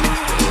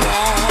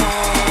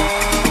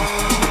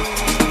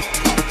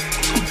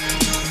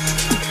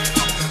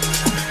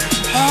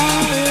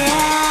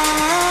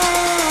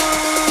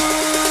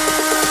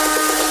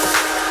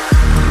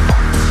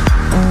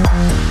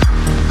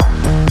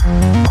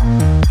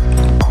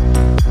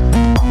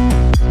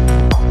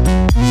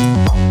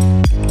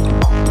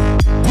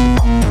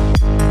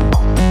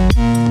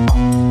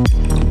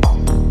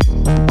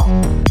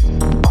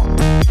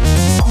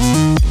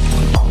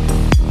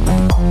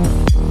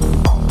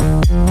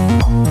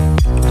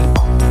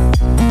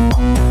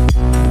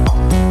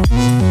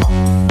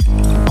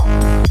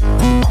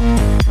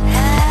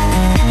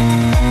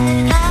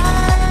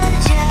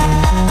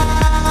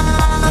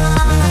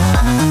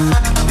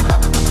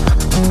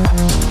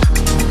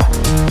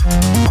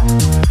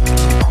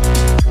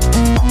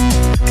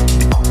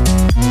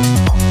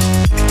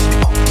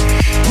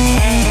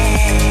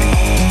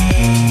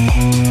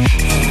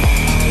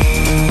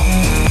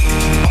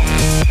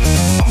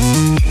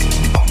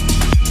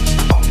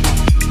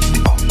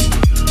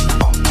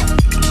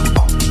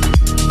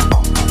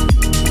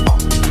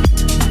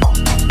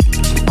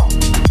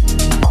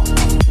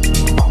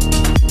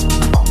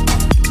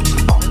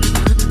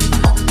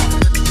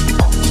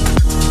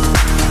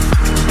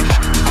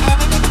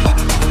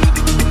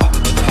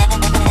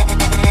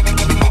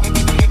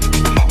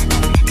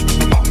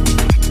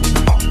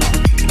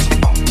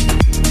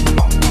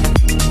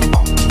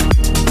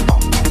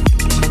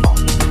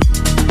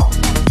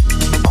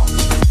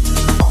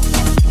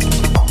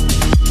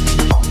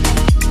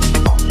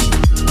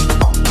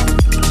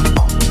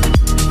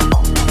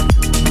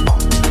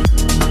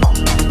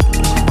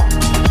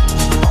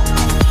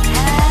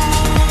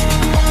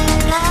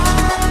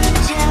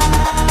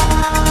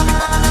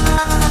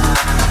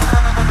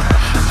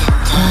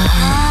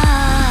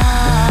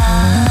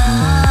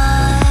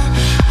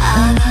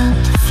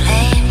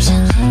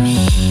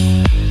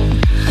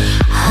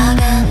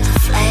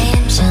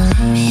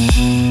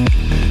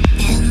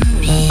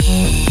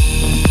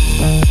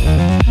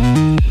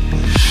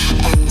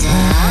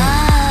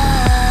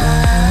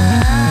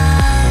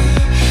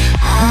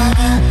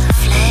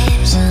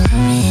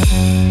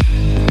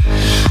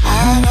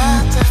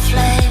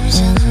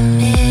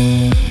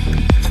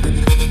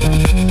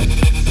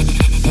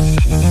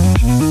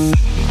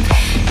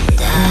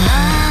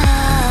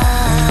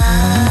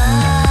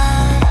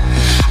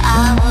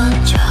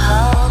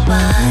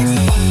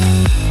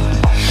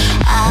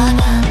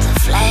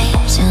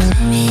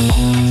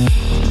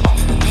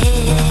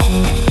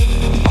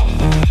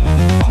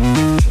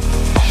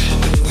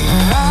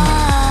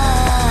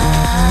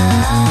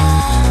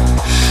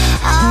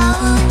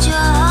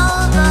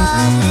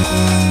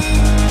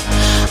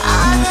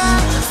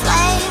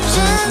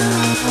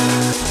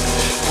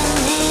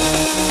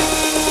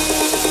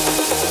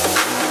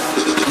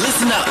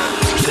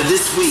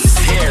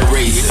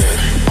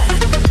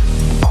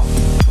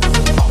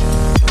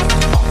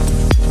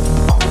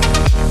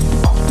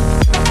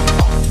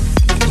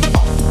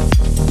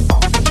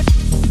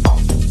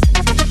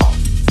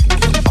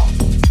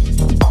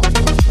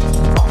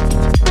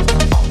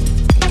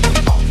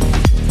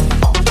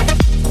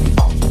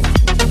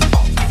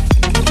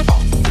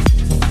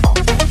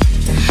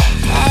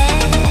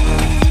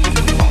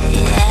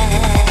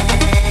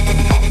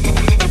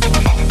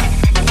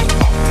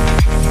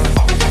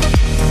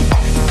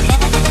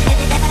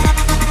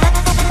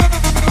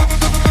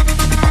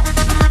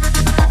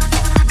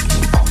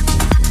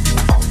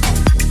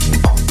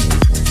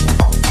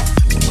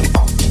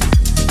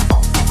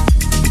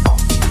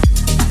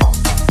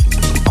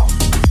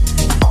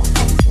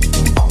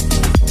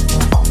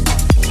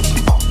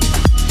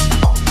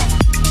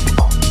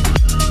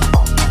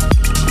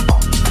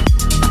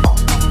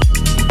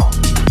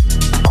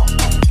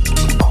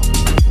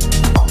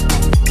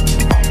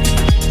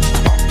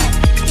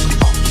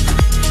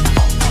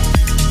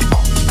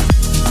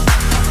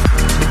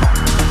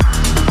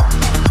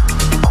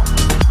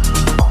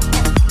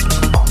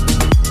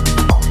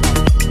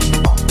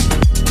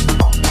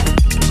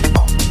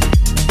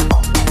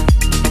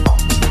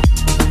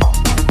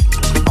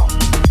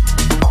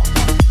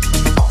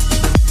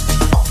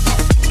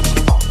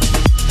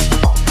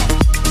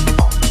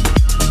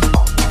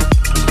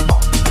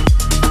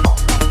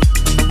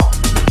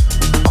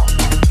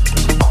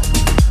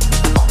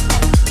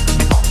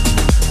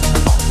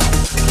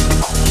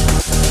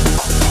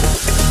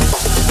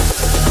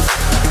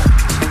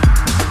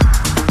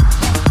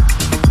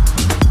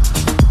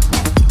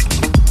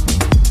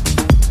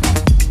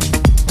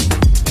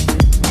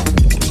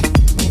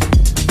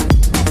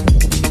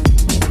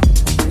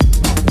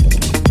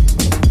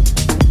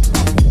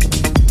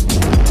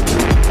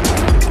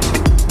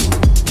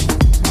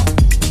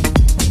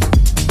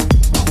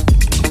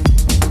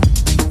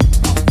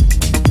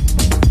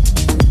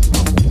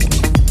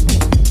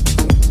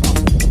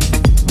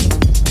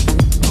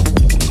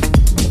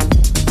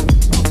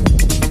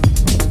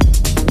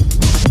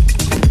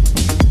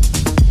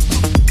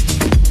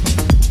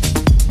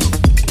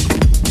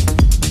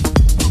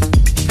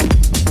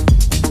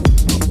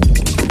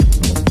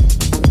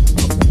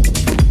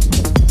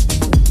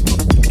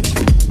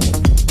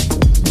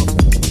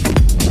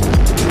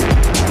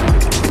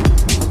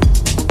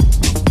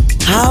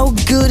 How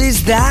good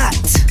is that?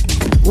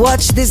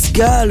 Watch this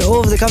girl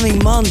over the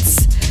coming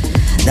months.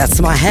 That's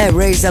My Hair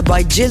Razor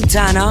by Jill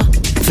Tanner,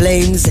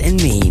 Flames in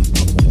Me.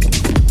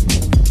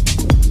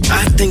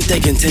 I think they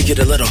can take it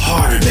a little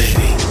harder,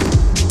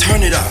 baby.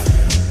 Turn it up.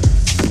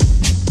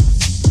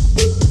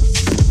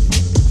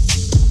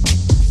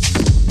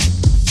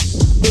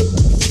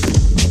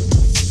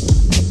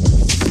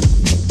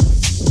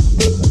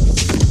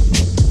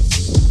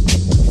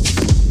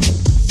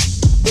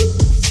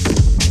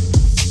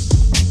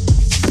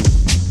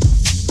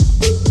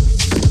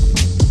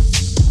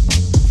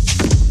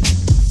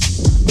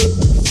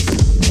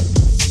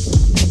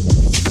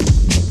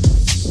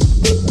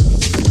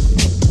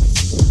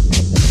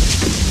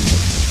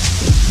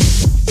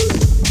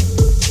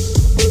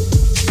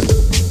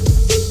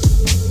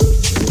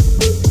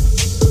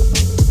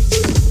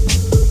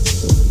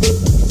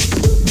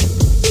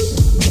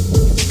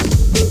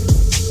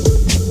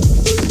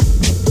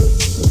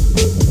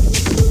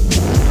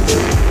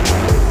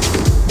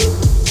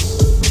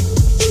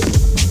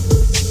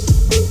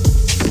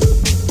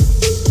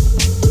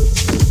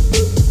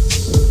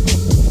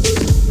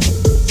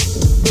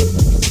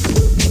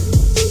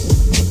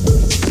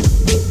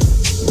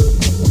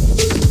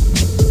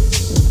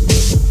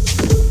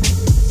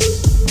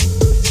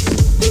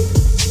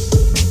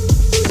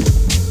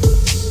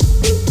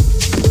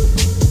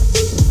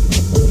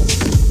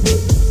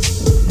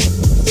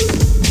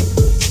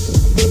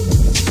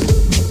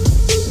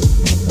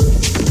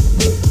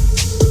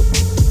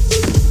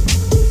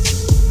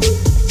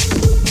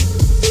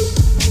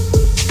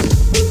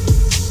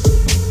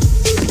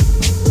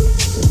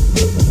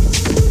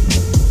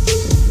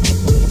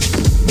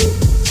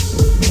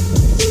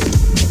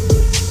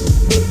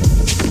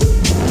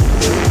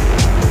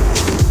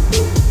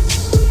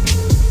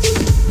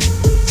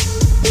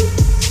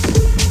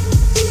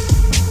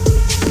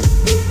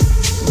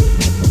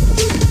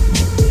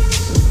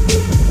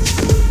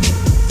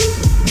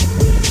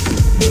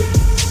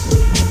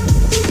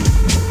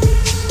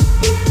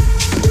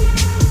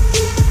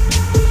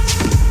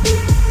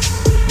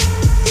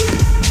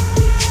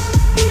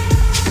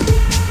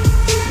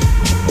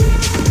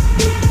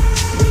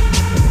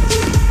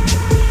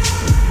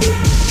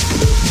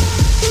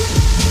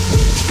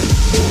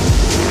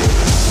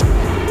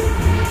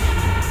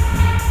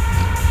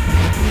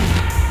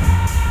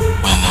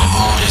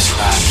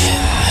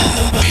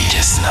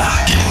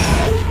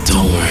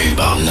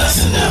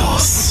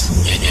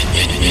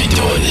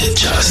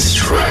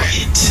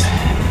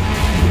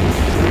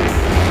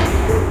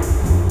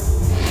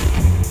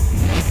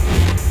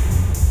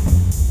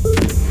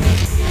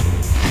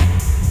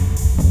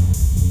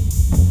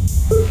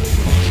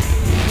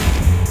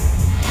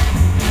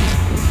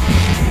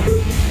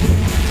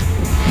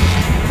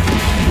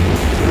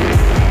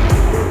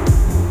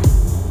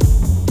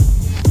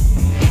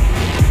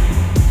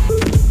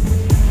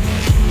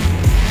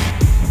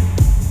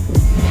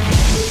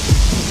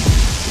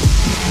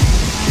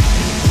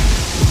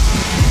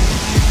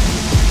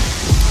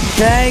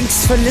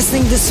 Thanks for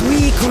listening this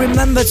week.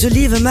 Remember to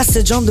leave a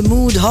message on the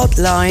Mood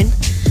hotline.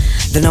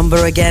 The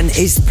number again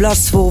is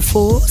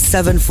 +44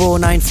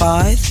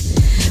 7495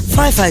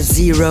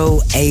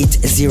 550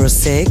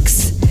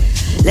 806.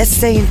 Let's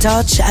stay in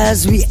touch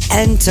as we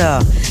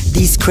enter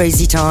these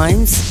crazy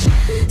times.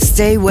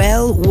 Stay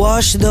well,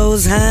 wash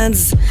those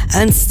hands,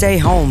 and stay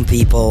home,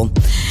 people.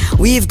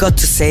 We've got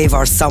to save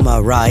our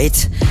summer,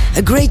 right?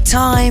 A great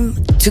time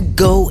to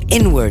go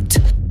inward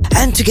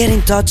and to get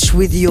in touch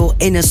with your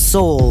inner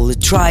soul.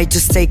 Try to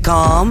stay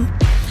calm.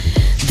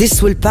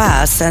 This will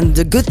pass, and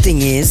the good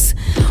thing is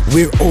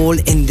we're all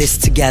in this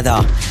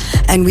together,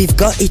 and we've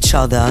got each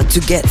other to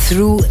get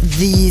through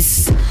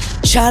these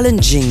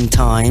challenging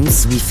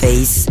times we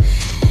face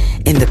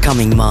in the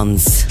coming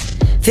months.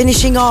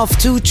 Finishing off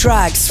 2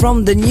 tracks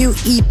from the new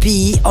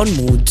EP on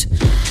Mood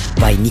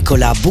by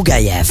Nicolas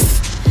Bougayev.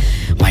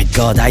 My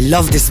God, I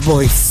love this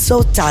boy,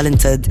 so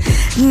talented,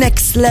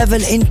 next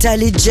level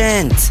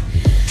intelligent.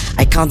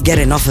 I can't get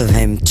enough of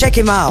him. Check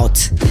him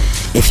out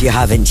if you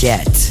haven't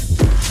yet.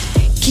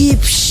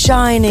 Keep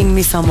shining,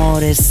 mis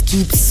amores,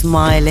 keep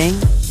smiling.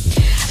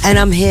 And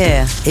I'm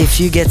here. If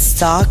you get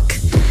stuck,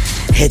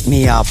 hit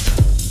me up.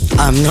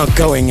 I'm not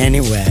going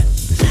anywhere.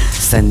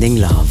 Sending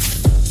love.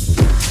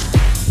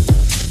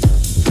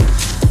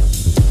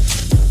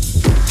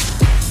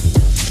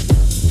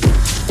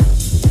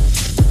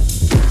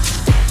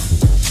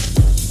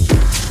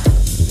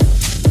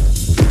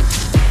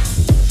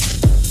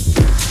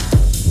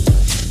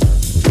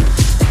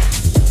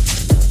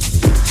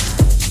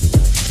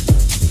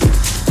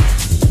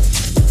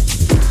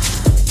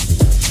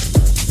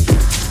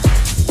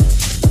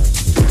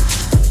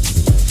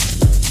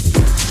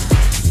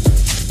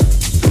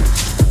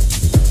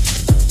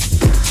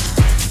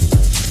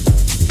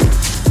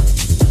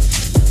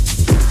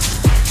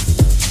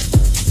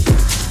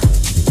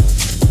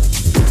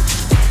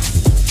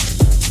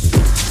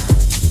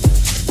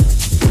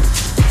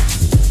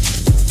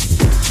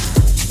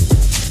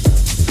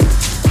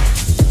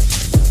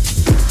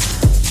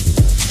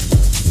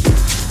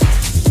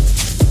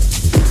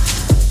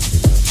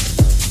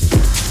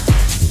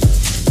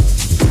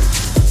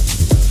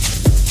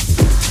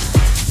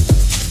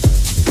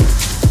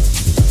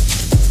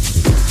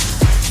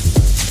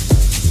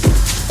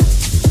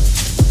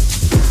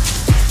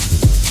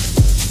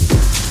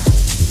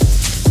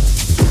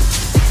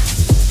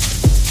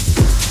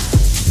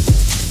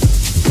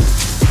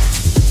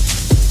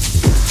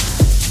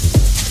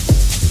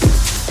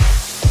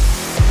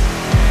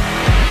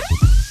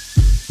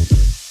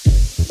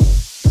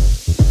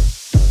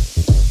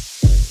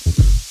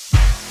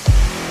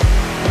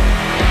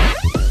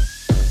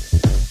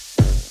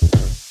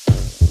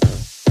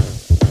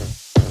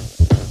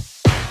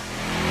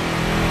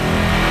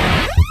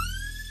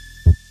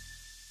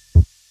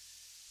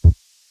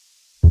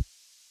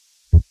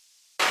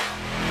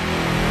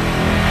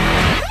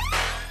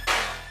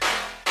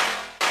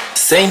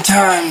 Same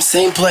time,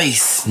 same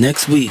place.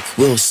 Next week,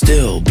 we'll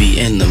still be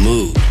in the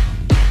mood.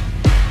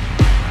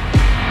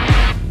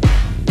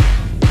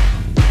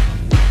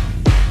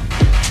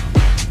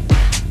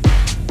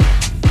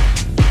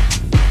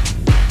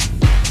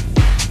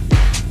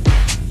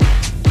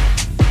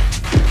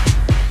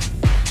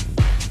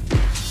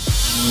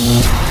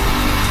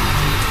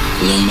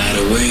 No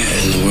matter where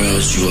in the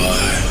world you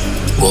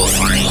are, we'll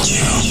find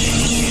you.